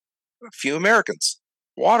got a few Americans.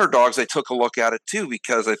 Water Dogs, I took a look at it too,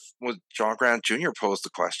 because John Grant Jr. posed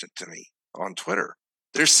the question to me on Twitter.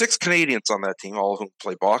 There's 6 Canadians on that team, all of whom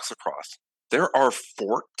play box lacrosse. There are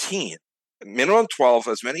 14, minimum 12,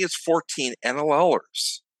 as many as 14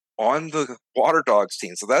 NLLers on the Water Dogs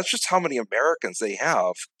team. So that's just how many Americans they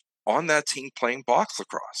have on that team playing box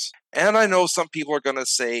lacrosse. And I know some people are going to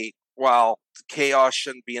say, well, chaos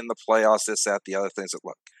shouldn't be in the playoffs, this, that, the other things.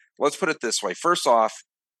 Look, let's put it this way. First off,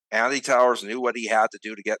 Andy Towers knew what he had to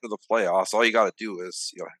do to get into the playoffs. All you got to do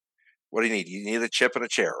is What do you need? You need a chip and a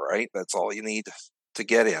chair, right? That's all you need to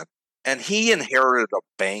get in. And he inherited a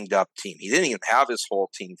banged up team. He didn't even have his whole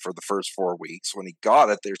team for the first 4 weeks. When he got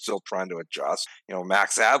it, they're still trying to adjust.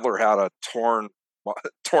 Max Adler had a torn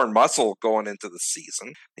muscle going into the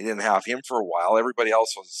season. They didn't have him for a while. Everybody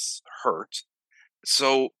else was hurt.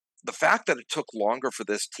 So the fact that it took longer for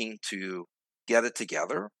this team to get it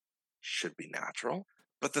together should be natural.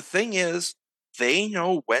 But the thing is, they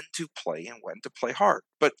know when to play and when to play hard.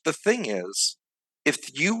 But the thing is,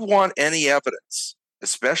 if you want any evidence,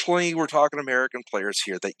 especially we're talking American players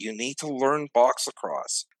here, that you need to learn box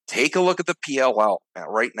lacrosse, take a look at the PLL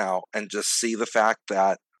right now and just see the fact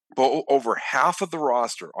that over half of the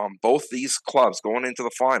roster on both these clubs going into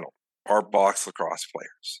the final are box lacrosse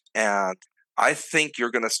players. And I think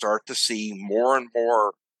you're going to start to see more and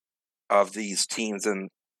more of these teams in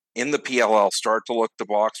the PLL start to look to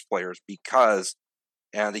box players, because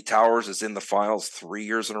Andy Towers is in the finals 3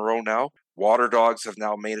 years in a row now. Water Dogs have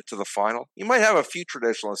now made it to the final. You might have a few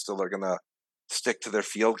traditionalists still that are going to stick to their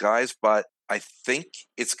field guys, but I think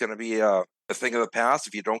it's going to be a thing of the past.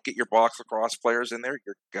 If you don't get your box lacrosse players in there,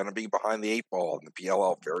 you're going to be behind the 8 ball in the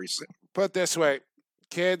PLL very soon. Put it this way,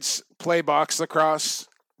 kids, play box lacrosse.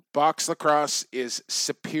 Box lacrosse is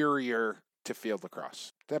superior to field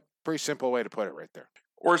lacrosse. That's a pretty simple way to put it right there.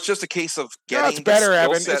 Or it's just a case of getting. No, it's better,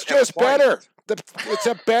 Evan. It's just better. It's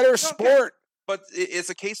a better sport. But it's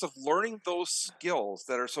a case of learning those skills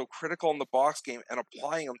that are so critical in the box game and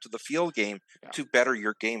applying them to the field game to better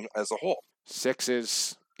your game as a whole. 6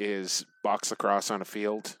 is box lacrosse on a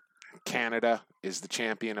field. Canada is the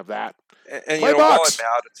champion of that. And play box. While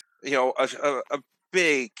I'm at it, a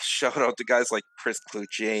big shout out to guys like Chris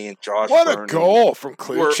Cloutier and Josh. What Byrne, a goal from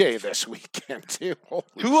Cloutier this weekend too. Holy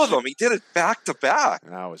 2 of them, he did it back to back.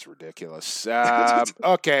 That was ridiculous.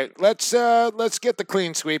 Okay, let's get the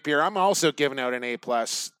clean sweep here. I'm also giving out an A+.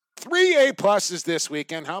 3 A+s this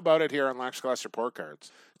weekend. How about it here on Lax Class Report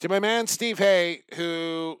Cards? To my man Steve Hay,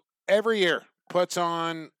 who every year puts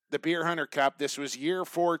on the Beer Hunter Cup. This was year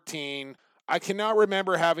 14. I cannot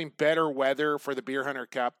remember having better weather for the Beer Hunter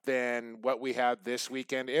Cup than what we had this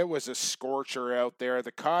weekend. It was a scorcher out there.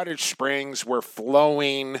 The cottage springs were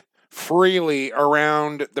flowing freely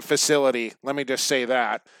around the facility. Let me just say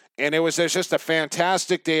that. And it was just a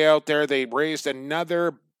fantastic day out there. They raised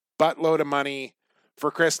another buttload of money for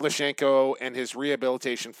Chris Lashenko and his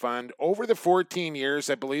rehabilitation fund. Over the 14 years,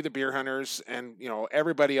 I believe the Beer Hunters and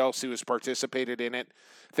everybody else who has participated in it,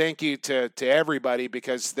 thank you to everybody,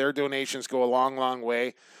 because their donations go a long, long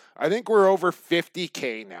way. I think we're over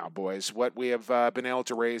 $50K now, boys, what we have been able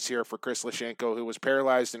to raise here for Chris Lashenko, who was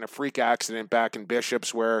paralyzed in a freak accident back in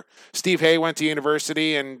Bishops, where Steve Hay went to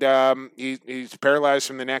university, and he's paralyzed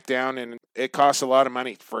from the neck down, and it costs a lot of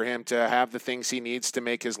money for him to have the things he needs to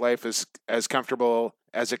make his life as comfortable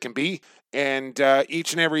as it can be. And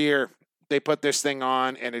each and every year, they put this thing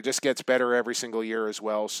on, and it just gets better every single year as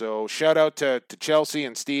well. So shout out to Chelsea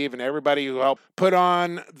and Steve and everybody who helped put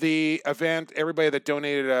on the event, everybody that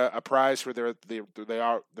donated a prize for the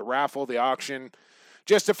raffle, the auction.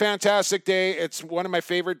 Just a fantastic day. It's one of my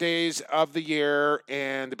favorite days of the year,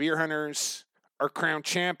 and the Beer Hunters are crowned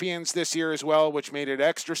champions this year as well, which made it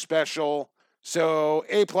extra special. So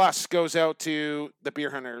A+ goes out to the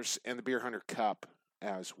Beer Hunters and the Beer Hunter Cup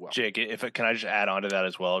as well. Jake, can I just add on to that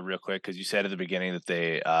as well real quick? Because you said at the beginning that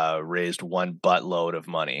they raised one buttload of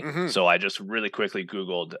money. Mm-hmm. So I just really quickly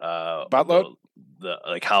Googled buttload?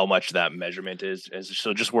 The how much that measurement is.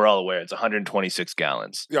 So just we're all aware, it's 126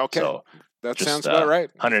 gallons. Yeah, okay. So that sounds about right.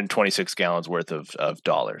 126 gallons worth of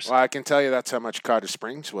dollars. Well, I can tell you that's how much Cottage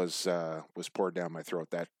Springs was poured down my throat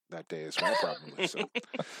that day as well, probably. So,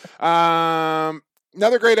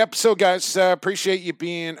 another great episode, guys. Appreciate you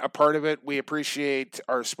being a part of it. We appreciate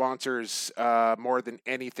our sponsors more than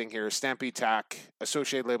anything here. Stampede Tack,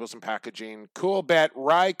 Associated Labels and Packaging, Cool Bet,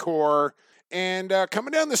 Rycor, and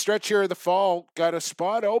coming down the stretch here of the fall, got a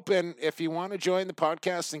spot open. If you want to join the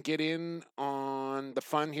podcast and get in on the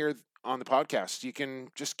fun here on the podcast, you can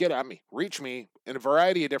just get at me, reach me in a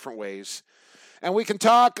variety of different ways. And we can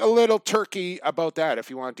talk a little turkey about that if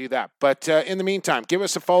you want to do that. But in the meantime, give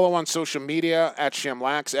us a follow on social media at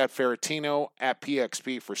Shemlax, at Ferratino, at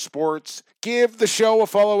PXP for Sports. Give the show a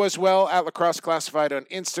follow as well at Lacrosse Classified on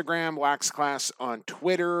Instagram, LaxClass on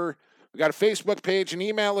Twitter. We got a Facebook page, an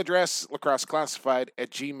email address,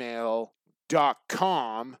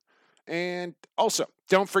 lacrosseclassified@gmail.com. And also,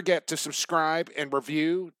 don't forget to subscribe and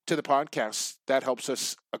review to the podcast. That helps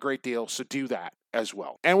us a great deal, so do that as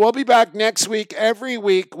well. And we'll be back next week, every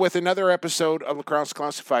week, with another episode of Lacrosse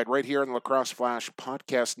Classified right here on the Lacrosse Flash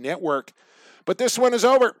Podcast Network. But this one is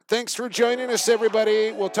over. Thanks for joining us,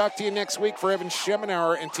 everybody. We'll talk to you next week. For Evan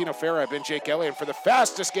Schemenauer and Tino Farah, I've been Jake Elliott. And for the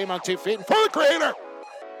fastest game on 2 feet and for the creator,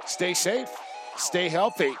 stay safe, stay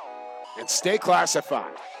healthy, and stay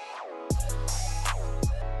classified.